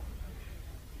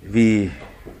 wie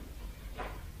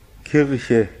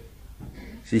Kirche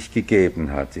sich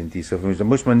gegeben hat in dieser Form. Da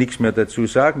muss man nichts mehr dazu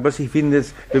sagen. Was ich finde,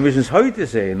 wir müssen es heute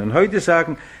sehen und heute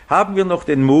sagen, haben wir noch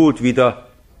den Mut, wieder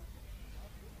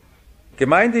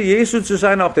Gemeinde Jesu zu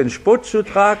sein, auch den Spott zu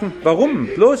tragen. Warum?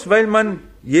 Bloß weil man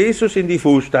Jesus in die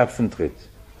Fußstapfen tritt.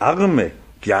 Arme,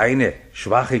 kleine,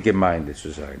 schwache Gemeinde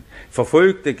zu sein.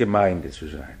 Verfolgte Gemeinde zu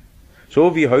sein.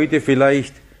 So wie heute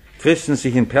vielleicht Christen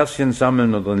sich in Persien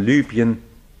sammeln oder in Libyen,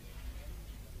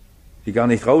 die gar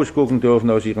nicht rausgucken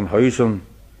dürfen aus ihren Häusern.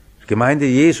 Gemeinde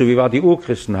Jesu, wie war die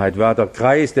Urchristenheit? War der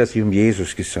Kreis, der sich um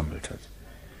Jesus gesammelt hat.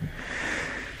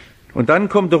 Und dann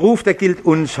kommt der Ruf, der gilt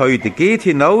uns heute. Geht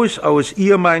hinaus aus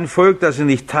ihr, mein Volk, dass ihr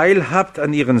nicht teilhabt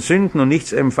an ihren Sünden und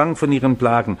nichts empfangt von ihren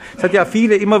Plagen. Es hat ja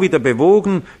viele immer wieder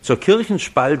bewogen zur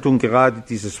Kirchenspaltung, gerade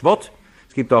dieses Wort.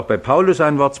 Es gibt auch bei Paulus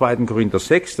ein Wort, 2. Korinther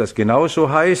 6, das genauso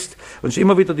heißt. Und es ist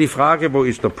immer wieder die Frage, wo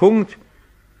ist der Punkt?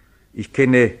 Ich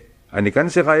kenne eine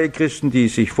ganze Reihe Christen, die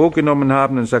sich vorgenommen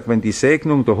haben und sagen, wenn die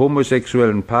Segnung der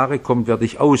homosexuellen Paare kommt, werde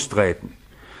ich austreten.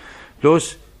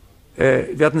 Bloß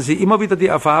werden Sie immer wieder die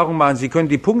Erfahrung machen, Sie können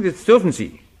die Punkte, jetzt dürfen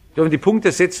die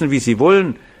Punkte setzen, wie Sie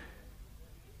wollen.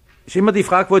 Ist immer die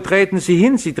Frage, wo treten Sie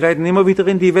hin? Sie treten immer wieder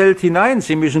in die Welt hinein.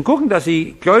 Sie müssen gucken, dass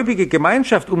Sie gläubige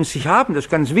Gemeinschaft um sich haben, das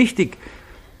ist ganz wichtig.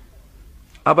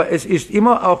 Aber es ist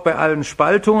immer auch bei allen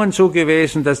Spaltungen so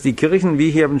gewesen, dass die Kirchen, wie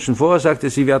ich eben schon vorher sagte,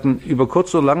 sie werden über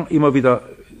kurz oder lang immer wieder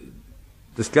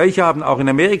das Gleiche haben. Auch in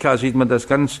Amerika sieht man das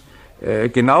ganz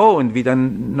genau, und wie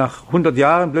dann nach 100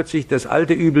 Jahren plötzlich das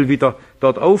alte Übel wieder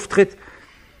dort auftritt.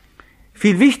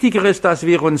 Viel wichtiger ist, dass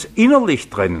wir uns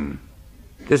innerlich trennen.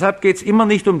 Deshalb geht es immer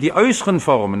nicht um die äußeren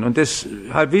Formen, und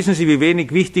deshalb wissen Sie, wie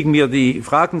wenig wichtig mir die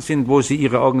Fragen sind, wo Sie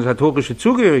Ihre organisatorische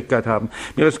Zugehörigkeit haben.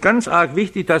 Mir ist ganz arg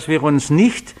wichtig, dass wir uns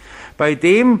nicht bei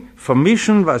dem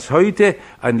vermischen, was heute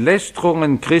an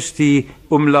Lästerungen Christi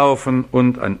umlaufen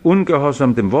und an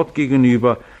Ungehorsam dem Wort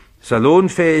gegenüber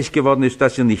salonfähig geworden ist,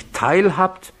 dass ihr nicht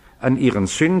teilhabt an ihren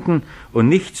Sünden und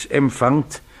nichts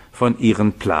empfangt von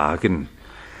ihren Plagen.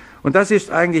 Und das ist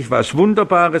eigentlich was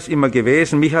Wunderbares immer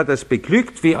gewesen. Mich hat das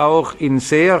beglückt, wie auch in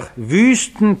sehr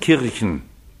wüsten Kirchen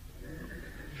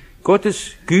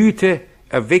Gottes Güte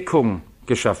Erweckung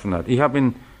geschaffen hat. Ich habe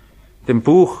in dem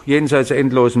Buch Jenseits der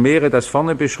endlosen Meere das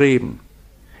vorne beschrieben,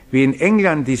 wie in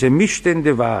England diese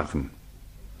Missstände waren,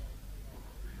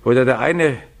 wo der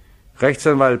eine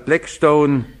Rechtsanwalt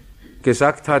Blackstone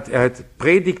gesagt hat, er hat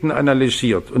Predigten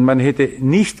analysiert und man hätte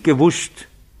nicht gewusst,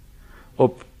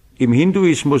 ob im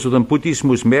Hinduismus oder im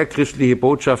Buddhismus mehr christliche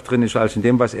Botschaft drin ist, als in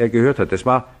dem, was er gehört hat. Das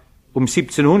war um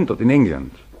 1700 in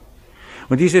England.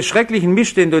 Und diese schrecklichen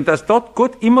Missstände und dass dort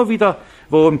Gott immer wieder,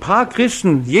 wo ein paar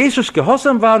Christen Jesus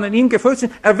gehorsam waren und ihm gefolgt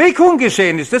sind, Erweckung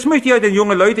geschehen ist. Das möchte ich den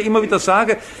jungen Leuten immer wieder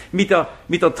sagen. Mit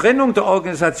der Trennung der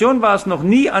Organisation war es noch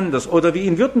nie anders. Oder wie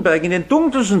in Württemberg in den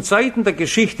dunkelsten Zeiten der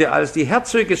Geschichte, als die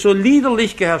Herzöge so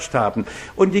liederlich geherrscht haben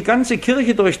und die ganze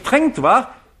Kirche durchtränkt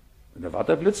war. Und da war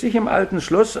da plötzlich im alten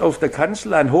Schloss auf der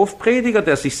Kanzel ein Hofprediger,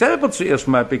 der sich selber zuerst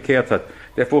mal bekehrt hat,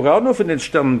 der vorher auch nur von den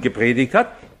Sternen gepredigt hat.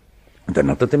 Und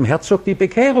dann hat er dem Herzog die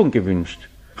Bekehrung gewünscht.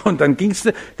 Und dann ging's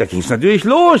natürlich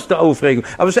los, der Aufregung.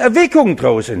 Aber es ist Erweckung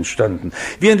draus entstanden.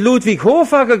 Wie ein Ludwig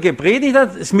Hofacker gepredigt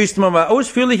hat, das müsste man mal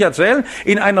ausführlich erzählen,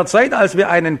 in einer Zeit, als wir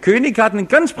einen König hatten, einen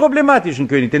ganz problematischen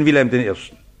König, den Wilhelm I.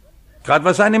 Gerade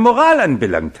was seine Moral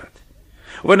anbelangt hat.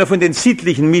 Und wenn er von den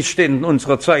sittlichen Missständen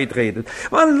unserer Zeit redet,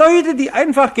 waren Leute, die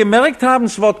einfach gemerkt haben,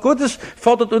 das Wort Gottes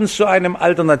fordert uns zu einem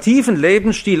alternativen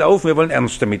Lebensstil auf, wir wollen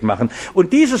ernst damit machen.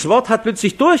 Und dieses Wort hat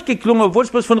plötzlich durchgeklungen, obwohl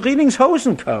es bloß von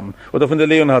Rieningshausen kam oder von der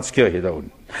Leonhardskirche da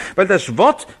unten. Weil das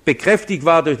Wort bekräftigt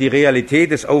war durch die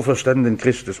Realität des auferstandenen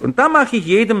Christus. Und da mache ich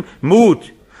jedem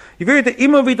Mut. Ich würde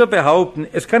immer wieder behaupten,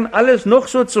 es kann alles noch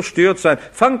so zerstört sein.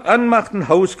 Fangt an, macht einen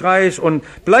Hauskreis und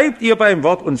bleibt ihr beim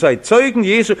Wort und seid Zeugen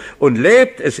Jesu und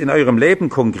lebt es in eurem Leben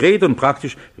konkret und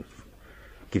praktisch.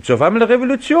 Gibt es auf einmal eine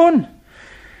Revolution.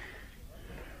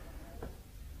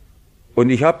 Und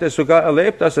ich habe das sogar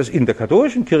erlebt, dass das in der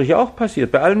katholischen Kirche auch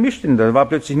passiert, bei allen Missständen. Da war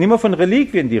plötzlich nicht mehr von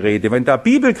Reliquien die Rede, wenn da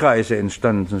Bibelkreise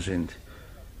entstanden sind.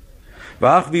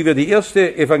 War, wie wir die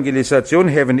erste Evangelisation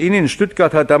Heaven in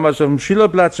Stuttgart hatten, damals auf dem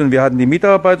Schillerplatz und wir hatten die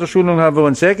Mitarbeiterschulung, haben wir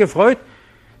uns sehr gefreut,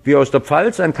 wie aus der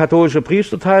Pfalz ein katholischer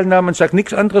Priester teilnahm und sagt,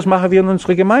 nichts anderes machen wir in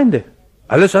unserer Gemeinde.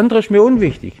 Alles andere ist mir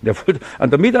unwichtig. Der wollte an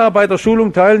der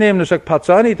Mitarbeiterschulung teilnehmen und sagt,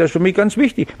 Parzani, das ist für mich ganz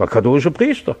wichtig, war katholischer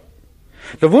Priester.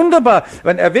 Da wunderbar,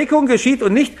 wenn Erweckung geschieht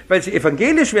und nicht, weil sie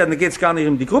evangelisch werden, dann geht es gar nicht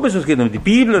um die Gruppe, sondern es geht um die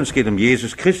Bibel und es geht um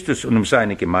Jesus Christus und um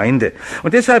seine Gemeinde.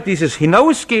 Und deshalb dieses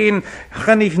Hinausgehen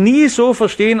kann ich nie so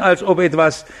verstehen, als ob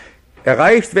etwas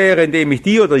erreicht wäre, indem ich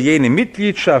die oder jene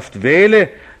Mitgliedschaft wähle,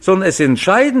 sondern es ist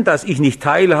entscheidend, dass ich nicht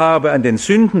teilhabe an den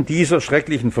Sünden dieser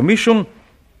schrecklichen Vermischung.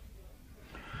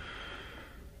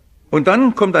 Und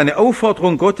dann kommt eine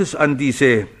Aufforderung Gottes an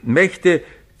diese Mächte,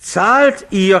 zahlt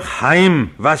ihr heim,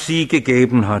 was sie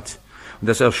gegeben hat. Und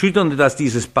das Erschütternde, dass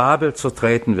dieses Babel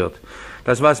zertreten wird.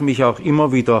 Das, was mich auch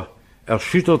immer wieder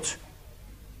erschüttert.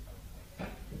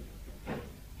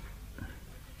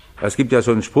 Es gibt ja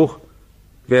so einen Spruch,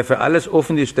 wer für alles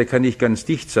offen ist, der kann nicht ganz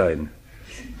dicht sein.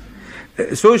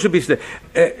 So ist ein bisschen.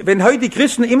 Wenn heute die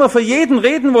Christen immer für jeden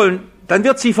reden wollen, dann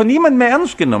wird sie von niemandem mehr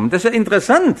ernst genommen. Das ist ja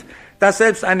interessant, dass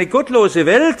selbst eine gottlose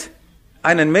Welt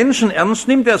einen Menschen ernst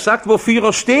nimmt, der sagt, wofür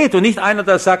er steht, und nicht einer,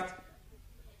 der sagt,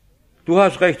 du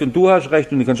hast recht und du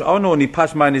kannst auch noch und ich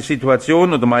passe meine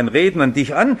Situation oder mein Reden an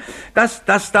dich an.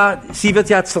 Sie wird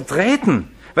ja zertreten,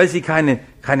 weil sie keine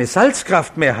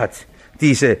Salzkraft mehr hat,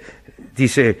 diese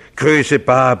Größe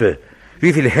Babel.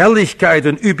 Wie viel Herrlichkeit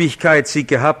und Üppigkeit sie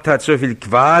gehabt hat, so viel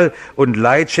Qual und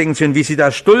Leid schenkt sie und wie sie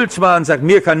da stolz war und sagt,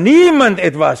 mir kann niemand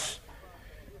etwas.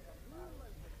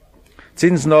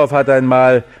 Zinzendorf hat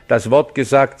einmal das Wort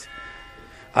gesagt,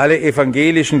 alle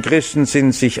evangelischen Christen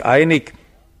sind sich einig,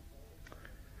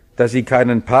 dass sie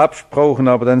keinen Papst brauchen,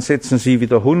 aber dann setzen sie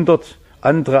wieder 100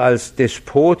 andere als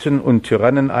Despoten und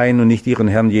Tyrannen ein und nicht ihren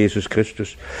Herrn Jesus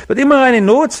Christus. Wird immer eine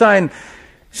Not sein.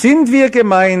 Sind wir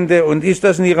Gemeinde und ist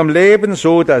das in ihrem Leben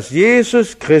so, dass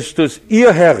Jesus Christus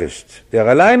ihr Herr ist, der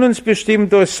allein uns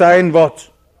bestimmt durch sein Wort?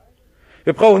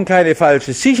 Wir brauchen keine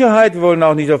falsche Sicherheit, wir wollen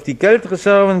auch nicht auf die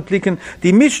Geldreserven blicken.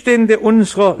 Die Missstände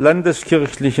unserer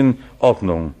landeskirchlichen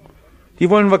Ordnung, die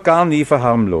wollen wir gar nie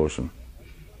verharmlosen.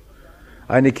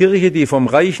 Eine Kirche, die vom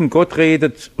reichen Gott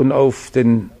redet und auf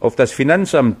das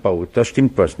Finanzamt baut, da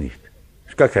stimmt was nicht.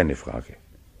 Ist gar keine Frage.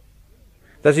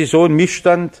 Das ist so ein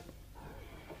Missstand.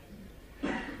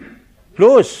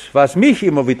 Bloß, was mich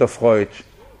immer wieder freut,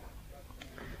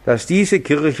 dass diese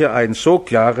Kirche ein so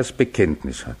klares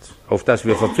Bekenntnis hat, auf das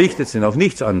wir verpflichtet sind, auf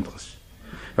nichts anderes.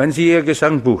 Wenn Sie Ihr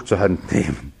Gesangbuch zur Hand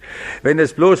nehmen, wenn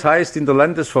es bloß heißt in der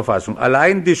Landesverfassung,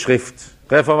 allein die Schrift,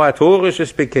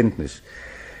 reformatorisches Bekenntnis,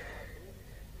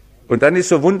 und dann ist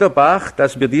so wunderbar,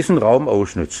 dass wir diesen Raum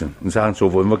ausnutzen und sagen,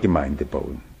 so wollen wir Gemeinde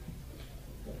bauen.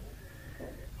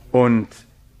 Und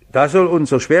da soll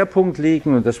unser Schwerpunkt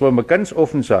liegen, und das wollen wir ganz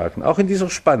offen sagen, auch in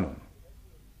dieser Spannung.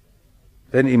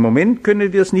 Denn im Moment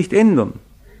können wir es nicht ändern.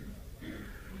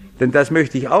 Denn das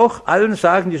möchte ich auch allen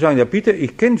sagen, die sagen, ja bitte,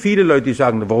 ich kenne viele Leute, die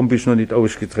sagen, warum bist du noch nicht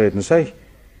ausgetreten? Sag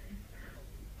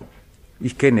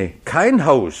ich kenne kein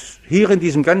Haus hier in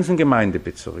diesem ganzen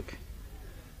Gemeindebezirk,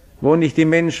 wo nicht die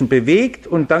Menschen bewegt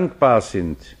und dankbar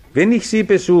sind, wenn ich sie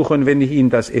besuche und wenn ich ihnen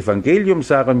das Evangelium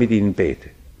sage und mit ihnen bete.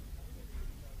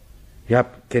 Ich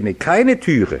kenne keine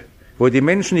Türe, wo die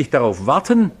Menschen nicht darauf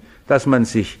warten, dass man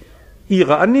sich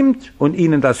ihrer annimmt und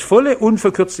ihnen das volle,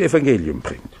 unverkürzte Evangelium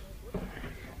bringt.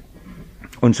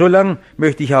 Und so lang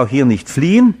möchte ich auch hier nicht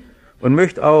fliehen und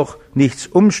möchte auch nichts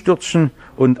umstürzen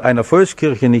und einer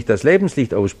Volkskirche nicht das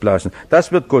Lebenslicht ausblasen.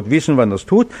 Das wird Gott wissen, wann er es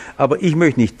tut, aber ich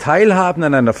möchte nicht teilhaben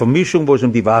an einer Vermischung, wo es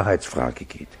um die Wahrheitsfrage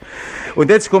geht. Und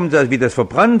jetzt kommt das, wie das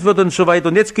verbrannt wird und so weiter.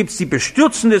 Und jetzt gibt's die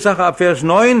bestürzende Sache ab Vers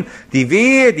 9, die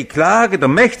Wehe, die Klage der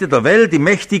Mächte der Welt, die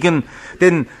Mächtigen,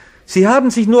 denn sie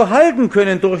haben sich nur halten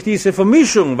können durch diese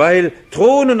Vermischung, weil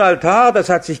Thron und Altar, das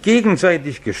hat sich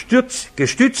gegenseitig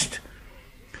gestützt.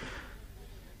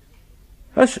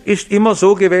 Das ist immer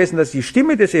so gewesen, dass die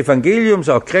Stimme des Evangeliums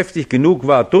auch kräftig genug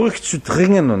war,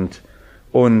 durchzudringen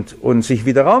und sich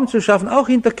wieder Raum zu schaffen, auch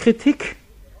in der Kritik.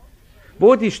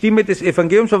 Wo die Stimme des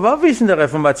Evangeliums war, wie es in der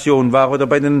Reformation war oder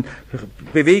bei den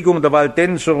Bewegungen der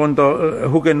Waldenser und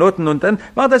der Hugenotten. Und dann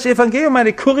war das Evangelium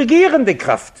eine korrigierende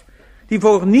Kraft, die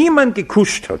vor niemand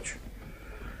gekuscht hat.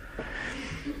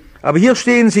 Aber hier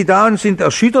stehen sie da und sind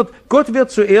erschüttert. Gott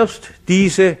wird zuerst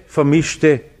diese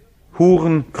vermischte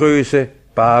Hurengröße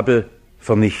Babel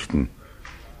vernichten.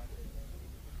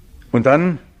 Und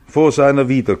dann vor seiner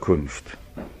Wiederkunft.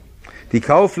 Die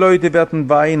Kaufleute werden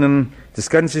weinen, das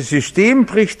ganze System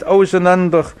bricht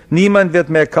auseinander, niemand wird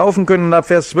mehr kaufen können. Und ab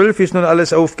Vers 12 ist nun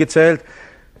alles aufgezählt.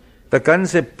 Der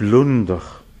ganze Plunder.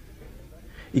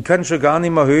 Ich kann schon gar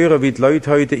nicht mehr hören, wie die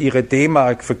Leute heute ihre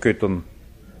D-Mark vergöttern.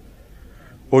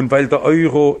 Und weil der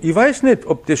Euro, ich weiß nicht,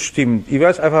 ob das stimmt. Ich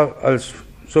weiß einfach,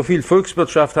 so viel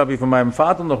Volkswirtschaft habe ich von meinem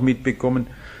Vater noch mitbekommen,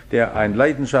 der ein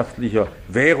leidenschaftlicher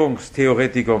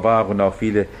Währungstheoretiker war und auch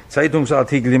viele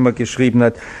Zeitungsartikel immer geschrieben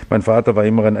hat. Mein Vater war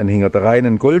immer ein Anhänger der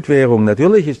reinen Goldwährung.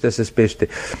 Natürlich ist das das Beste.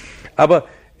 Aber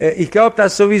ich glaube,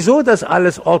 dass sowieso das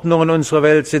alles Ordnungen unserer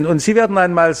Welt sind. Und Sie werden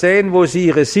einmal sehen, wo Sie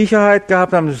Ihre Sicherheit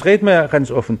gehabt haben. Das reden wir ja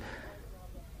ganz offen.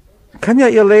 Kann ja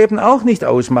Ihr Leben auch nicht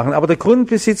ausmachen, aber der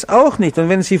Grundbesitz auch nicht. Und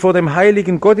wenn Sie vor dem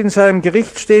heiligen Gott in seinem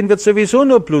Gericht stehen, wird sowieso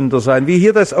nur Plunder sein. Wie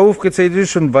hier das aufgezählt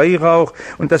ist, schon Weihrauch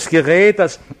und das Gerät,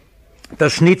 das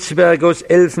Schnitzwerk aus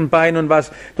Elfenbein und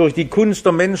was durch die Kunst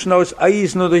der Menschen aus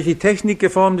Eisen oder durch die Technik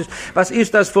geformt ist. Was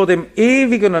ist das vor dem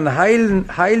ewigen und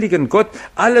heiligen Gott?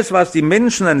 Alles, was die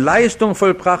Menschen an Leistung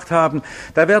vollbracht haben,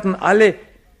 da werden alle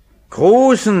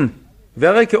großen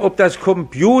Werke, ob das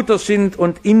Computer sind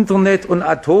und Internet und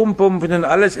Atombomben und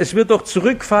alles, es wird doch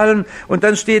zurückfallen und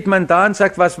dann steht man da und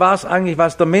sagt, was war es eigentlich,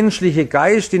 was der menschliche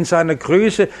Geist in seiner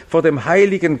Größe vor dem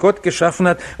heiligen Gott geschaffen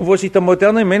hat und wo sich der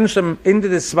moderne Mensch am Ende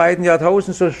des 2.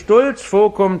 Jahrtausends so stolz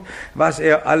vorkommt, was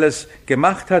er alles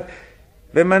gemacht hat.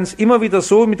 Wenn man es immer wieder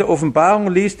so mit der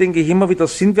Offenbarung liest, denke ich immer wieder,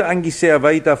 sind wir eigentlich sehr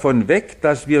weit davon weg,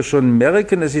 dass wir schon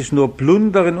merken, es ist nur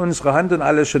Plunder in unserer Hand und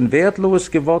alles schon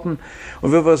wertlos geworden.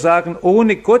 Und wenn wir sagen,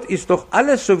 ohne Gott ist doch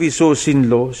alles sowieso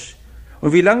sinnlos.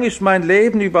 Und wie lange ist mein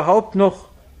Leben überhaupt noch?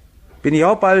 Bin ich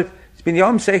auch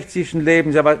im 60.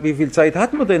 Leben. Aber wie viel Zeit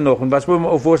hatten wir denn noch? Und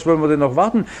auf was wollen wir denn noch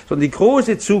warten? Sondern die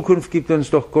große Zukunft gibt uns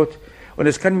doch Gott. Und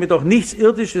es kann mir doch nichts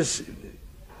Irdisches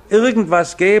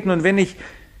irgendwas geben. Und wenn ich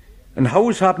ein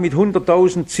Haus habe mit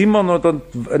 100.000 Zimmern oder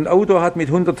ein Auto hat mit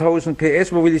 100.000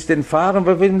 PS, wo will ich denn fahren?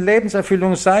 Was will denn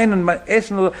Lebenserfüllung sein und mein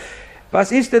Essen? Oder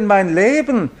was ist denn mein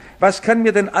Leben? Was kann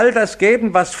mir denn all das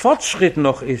geben, was Fortschritt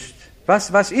noch ist?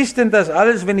 Was ist denn das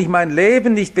alles, wenn ich mein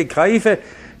Leben nicht begreife,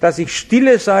 dass ich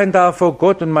stille sein darf vor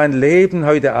Gott und mein Leben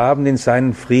heute Abend in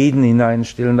seinen Frieden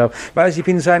hineinstellen darf. Weiß, ich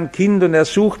bin sein Kind und er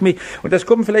sucht mich. Und das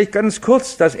kommt vielleicht ganz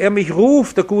kurz, dass er mich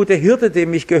ruft, der gute Hirte,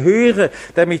 dem ich gehöre,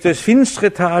 der mich durchs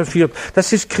finstere Tal führt.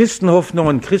 Das ist Christenhoffnung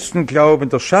und Christenglauben,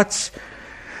 der Schatz,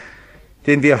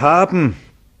 den wir haben.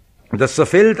 Und das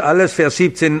zerfällt alles, Vers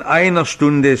 17, in einer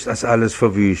Stunde ist das alles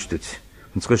verwüstet.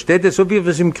 Unsere Städte, so wie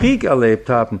wir es im Krieg erlebt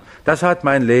haben, das hat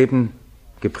mein Leben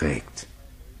geprägt.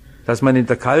 Dass man in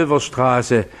der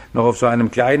Kalverstraße noch auf so einem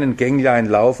kleinen Gänglein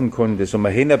laufen konnte, so ein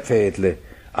Hennepfädle,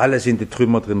 alles in die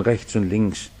Trümmer drin, rechts und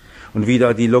links. Und wie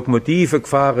da die Lokomotive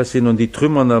gefahren sind und die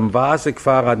Trümmer am Vase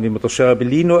gefahren haben, wie man der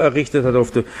Scherbellino errichtet hat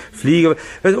auf der Flieger.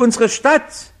 Unsere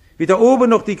Stadt, wie da oben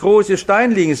noch die große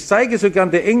Steinlinie, ich zeige so gern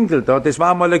den Enkel da, das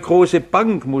war mal eine große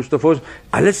Bank, musst du vor,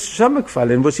 alles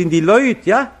zusammengefallen. Wo sind die Leute,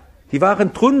 ja? Die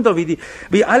waren drunter,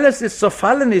 wie alles es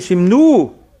zerfallen ist im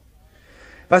Nu.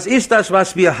 Was ist das,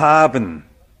 was wir haben?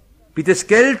 Wie das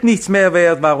Geld nichts mehr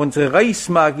wert war, unsere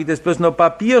Reichsmark, wie das bloß noch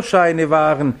Papierscheine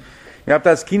waren, Ich habe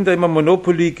als Kinder immer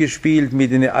Monopoly gespielt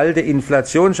mit einer alten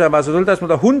Inflationsschein. Also soll, dass man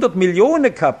da 100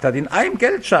 Millionen gehabt hat in einem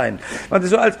Geldschein. Das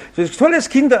so als so ein tolles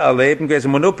Kindererleben gewesen.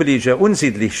 Monopoly ist ja ein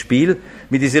unsittliches Spiel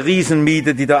mit diesen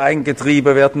Riesenmiete, die da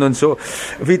eingetrieben werden und so,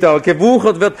 wie da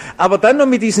gewuchert wird. Aber dann noch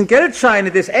mit diesen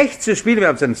Geldscheinen, das echt zu spielen. Wir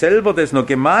haben es dann selber das noch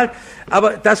gemalt.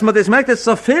 Aber dass man das merkt, das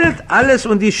zerfällt alles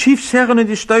und die Schiffsherren und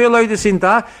die Steuerleute sind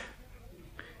da.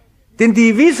 Denn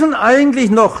die wissen eigentlich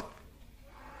noch,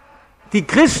 die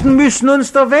Christen müssen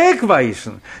uns der Weg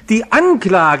weisen. Die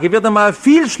Anklage wird einmal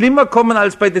viel schlimmer kommen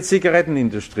als bei der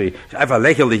Zigarettenindustrie. Ist einfach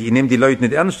lächerlich. Ich nehme die Leute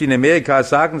nicht ernst. In Amerika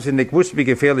sagen sie nicht gewusst, wie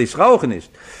gefährlich das Rauchen ist.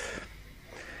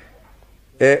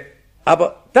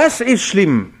 Aber das ist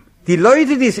schlimm. Die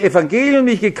Leute, die das Evangelium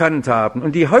nicht gekannt haben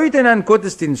und die heute in einen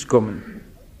Gottesdienst kommen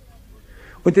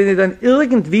und denen dann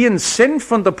irgendwie ein Cent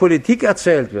von der Politik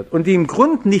erzählt wird und die im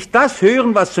Grunde nicht das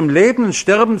hören, was zum Leben und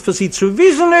Sterben für sie zu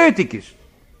wissen nötig ist,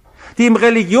 die im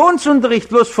Religionsunterricht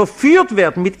bloß verführt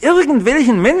werden mit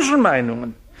irgendwelchen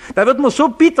Menschenmeinungen, da wird man so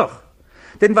bitter.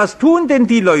 Denn was tun denn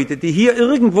die Leute, die hier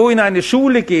irgendwo in eine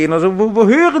Schule gehen? Also wo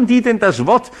hören die denn das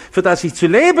Wort, für das sich zu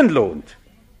leben lohnt?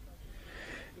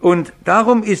 Und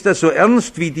darum ist das so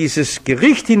ernst, wie dieses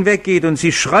Gericht hinweggeht und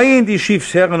sie schreien, die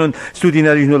Schiffsherren, und es tut ihnen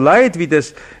natürlich nur leid, wie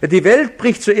das, die Welt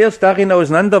bricht zuerst darin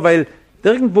auseinander, weil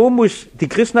irgendwo die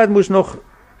Christenheit muss noch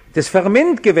das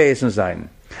Ferment gewesen sein.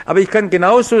 Aber ich kann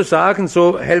genauso sagen,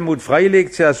 so Helmut Frey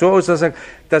legt es ja so aus, dass er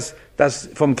sagt, dass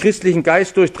vom christlichen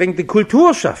Geist durchdrängte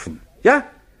Kultur schaffen. Ja?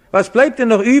 Was bleibt denn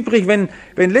noch übrig, wenn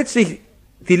letztlich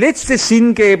die letzte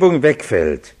Sinngebung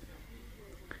wegfällt?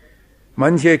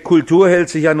 Manche Kultur hält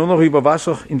sich ja nur noch über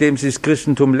Wasser, indem sie das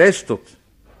Christentum lästert.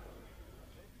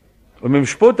 Und mit dem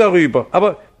Spott darüber.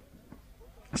 Aber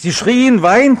sie schrien,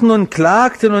 weinten und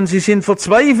klagten und sie sind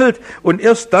verzweifelt. Und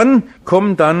erst dann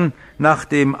kommt nach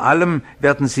dem allem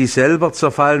werden sie selber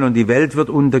zerfallen und die Welt wird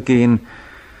untergehen.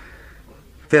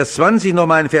 Vers 20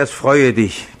 nochmal ein Vers, freue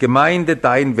dich. Gemeinde,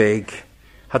 dein Weg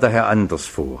hat der Herr anders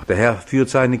vor. Der Herr führt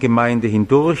seine Gemeinde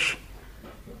hindurch.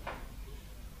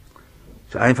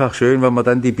 Es ist einfach schön, wenn man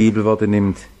dann die Bibelworte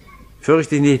nimmt.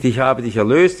 Fürchte dich nicht, ich habe dich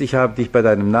erlöst, ich habe dich bei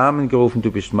deinem Namen gerufen,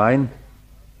 du bist mein.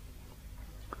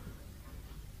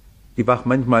 Die wacht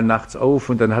manchmal nachts auf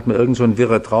und dann hat man irgend so einen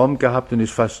wirren Traum gehabt und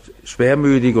ist fast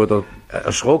schwermütig oder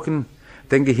erschrocken.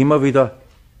 Denke ich immer wieder,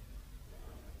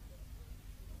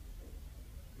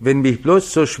 wenn mich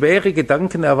bloß so schwere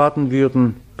Gedanken erwarten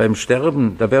würden beim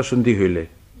Sterben, da wäre schon die Hölle.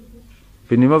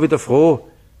 Bin immer wieder froh.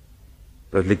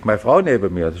 Da liegt meine Frau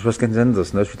neben mir, das ist was ganz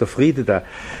anderes, da ist wieder Friede da.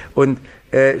 Und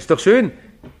ist doch schön.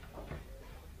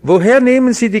 Woher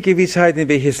nehmen Sie die Gewissheit, in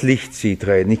welches Licht Sie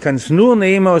treten? Ich kann es nur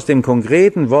nehmen aus dem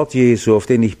konkreten Wort Jesu, auf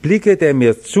den ich blicke, der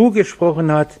mir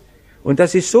zugesprochen hat. Und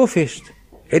das ist so fest.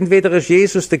 Entweder ist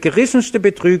Jesus der gerissenste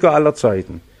Betrüger aller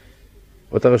Zeiten,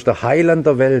 oder er ist der Heiland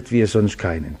der Welt, wie es sonst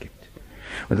keinen gibt.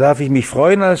 Und da darf ich mich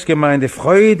freuen als Gemeinde.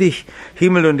 Freue dich,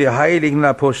 Himmel und die heiligen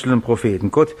Apostel und Propheten.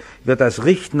 Gott wird das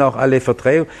richten, auch alle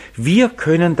Verdrehung. Wir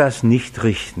können das nicht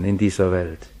richten in dieser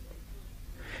Welt.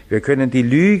 Wir können die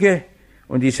Lüge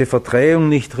und diese Verdrehung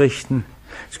nicht richten.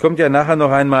 Es kommt ja nachher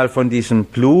noch einmal von diesem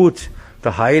Blut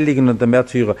der Heiligen und der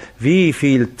Märtyrer. Wie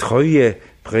viel treue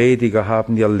Prediger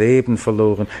haben ihr Leben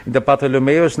verloren. In der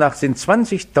Bartholomäusnacht sind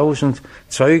 20.000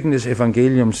 Zeugen des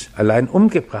Evangeliums allein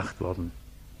umgebracht worden.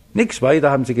 Nichts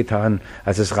weiter haben sie getan,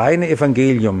 als das reine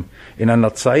Evangelium in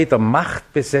einer Zeit der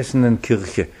machtbesessenen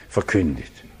Kirche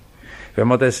verkündigt. Wenn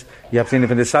man das, ich habe es Ihnen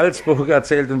von der Salzburg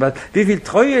erzählt, und was, wie viele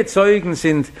treue Zeugen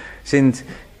sind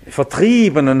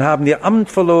vertrieben und haben ihr Amt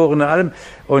verloren und allem.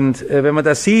 Und wenn man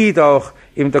das sieht, auch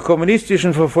in der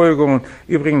kommunistischen Verfolgung,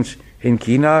 übrigens in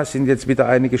China sind jetzt wieder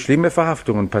einige schlimme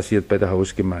Verhaftungen passiert bei der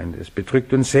Hausgemeinde. Es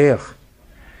bedrückt uns sehr.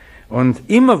 Und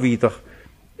immer wieder,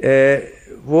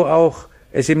 wo auch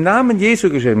es im Namen Jesu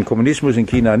geschehen, im Kommunismus in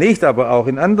China nicht, aber auch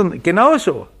in anderen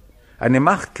genauso. Eine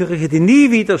Machtkirche, die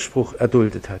nie Widerspruch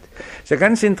erduldet hat. Ist ja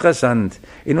ganz interessant.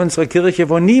 In unserer Kirche,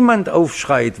 wo niemand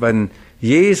aufschreit, wenn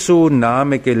Jesu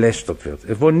Name gelästert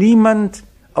wird. Wo niemand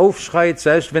aufschreit,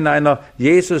 selbst wenn einer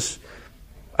Jesus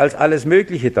als alles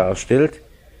Mögliche darstellt,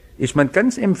 ist man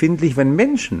ganz empfindlich, wenn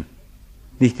Menschen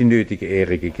nicht die nötige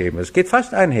Ehre gegeben wird. Es geht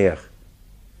fast einher.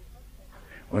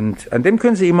 Und an dem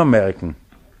können Sie immer merken,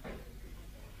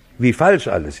 wie falsch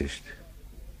alles ist.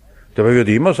 Dabei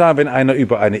würde ich immer sagen, wenn einer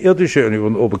über eine irdische und über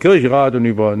einen Oberkirchenrat und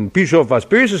über einen Bischof was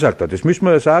Böses sagt, das müssen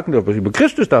wir ja sagen, aber über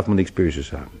Christus darf man nichts Böses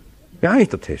sagen. Ja, eigentlich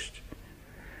der Test.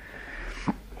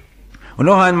 Und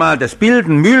noch einmal, das Bild,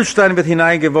 ein Mühlstein wird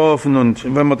hineingeworfen,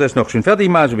 und wenn wir das noch schon fertig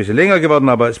machen, so ein bisschen länger geworden,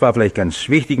 aber es war vielleicht ganz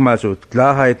wichtig, mal so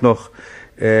Klarheit noch,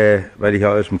 weil ich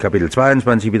ja aus dem Kapitel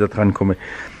 22 wieder dran komme.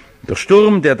 Der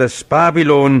Sturm, der das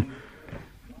Babylon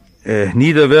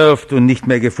niederwirft und nicht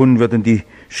mehr gefunden wird und die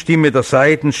Stimme der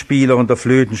Saitenspieler und der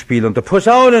Flötenspieler und der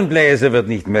Posaunenbläser wird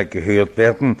nicht mehr gehört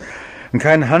werden und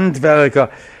kein Handwerker.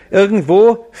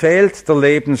 Irgendwo fehlt der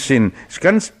Lebenssinn. Es ist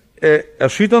ganz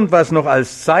erschütternd, was noch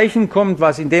als Zeichen kommt,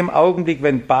 was in dem Augenblick,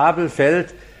 wenn Babel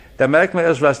fällt, da merkt man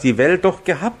erst, was die Welt doch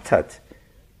gehabt hat.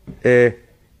 Die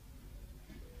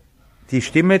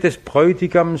Stimme des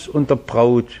Bräutigams und der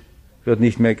Braut wird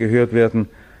nicht mehr gehört werden.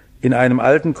 In einem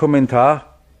alten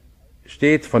Kommentar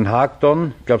steht von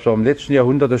Hagdorn, ich glaube so im letzten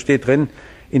Jahrhundert, da steht drin,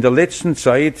 in der letzten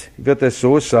Zeit wird es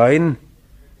so sein,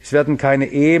 es werden keine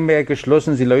Ehe mehr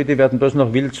geschlossen, die Leute werden bloß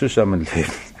noch wild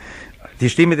zusammenleben. Die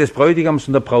Stimme des Bräutigams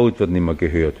und der Braut wird nicht mehr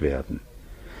gehört werden.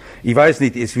 Ich weiß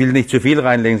nicht, ich will nicht zu viel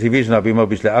reinlegen, Sie wissen, ich habe immer ein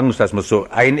bisschen Angst, dass wir so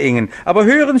einengen. Aber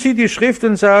hören Sie die Schrift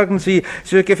und sagen Sie,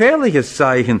 es ist ein gefährliches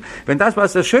Zeichen, wenn das,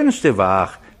 was das Schönste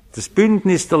war, das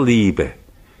Bündnis der Liebe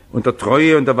und der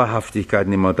Treue und der Wahrhaftigkeit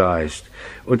nicht mehr da ist.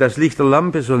 Und das Licht der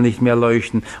Lampe soll nicht mehr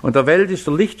leuchten. Und der Welt ist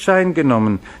der Lichtschein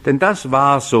genommen. Denn das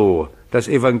war so. Das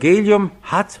Evangelium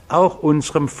hat auch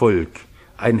unserem Volk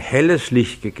ein helles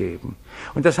Licht gegeben.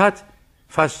 Und das hat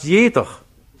fast jeder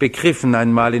begriffen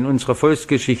einmal in unserer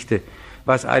Volksgeschichte,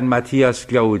 was ein Matthias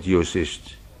Claudius ist.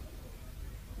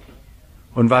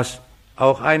 Und was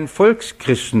auch ein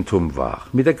Volkschristentum war.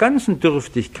 Mit der ganzen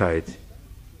Dürftigkeit.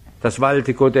 Das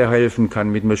Walte Gott helfen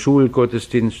kann mit einem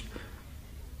Schulgottesdienst.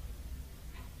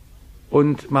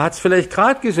 Und man hat es vielleicht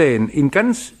gerade gesehen, in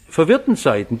ganz verwirrten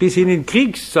Zeiten, bis hin in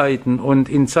Kriegszeiten und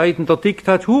in Zeiten der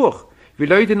Diktatur, wie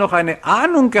Leute noch eine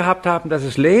Ahnung gehabt haben, dass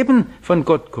das Leben von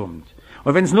Gott kommt.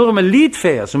 Und wenn es nur um ein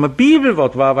Liedvers, um ein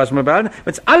Bibelwort war, was man behalten,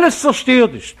 wenn es alles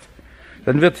zerstört ist,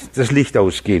 dann wird das Licht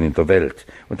ausgehen in der Welt.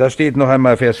 Und da steht noch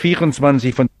einmal Vers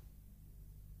 24 von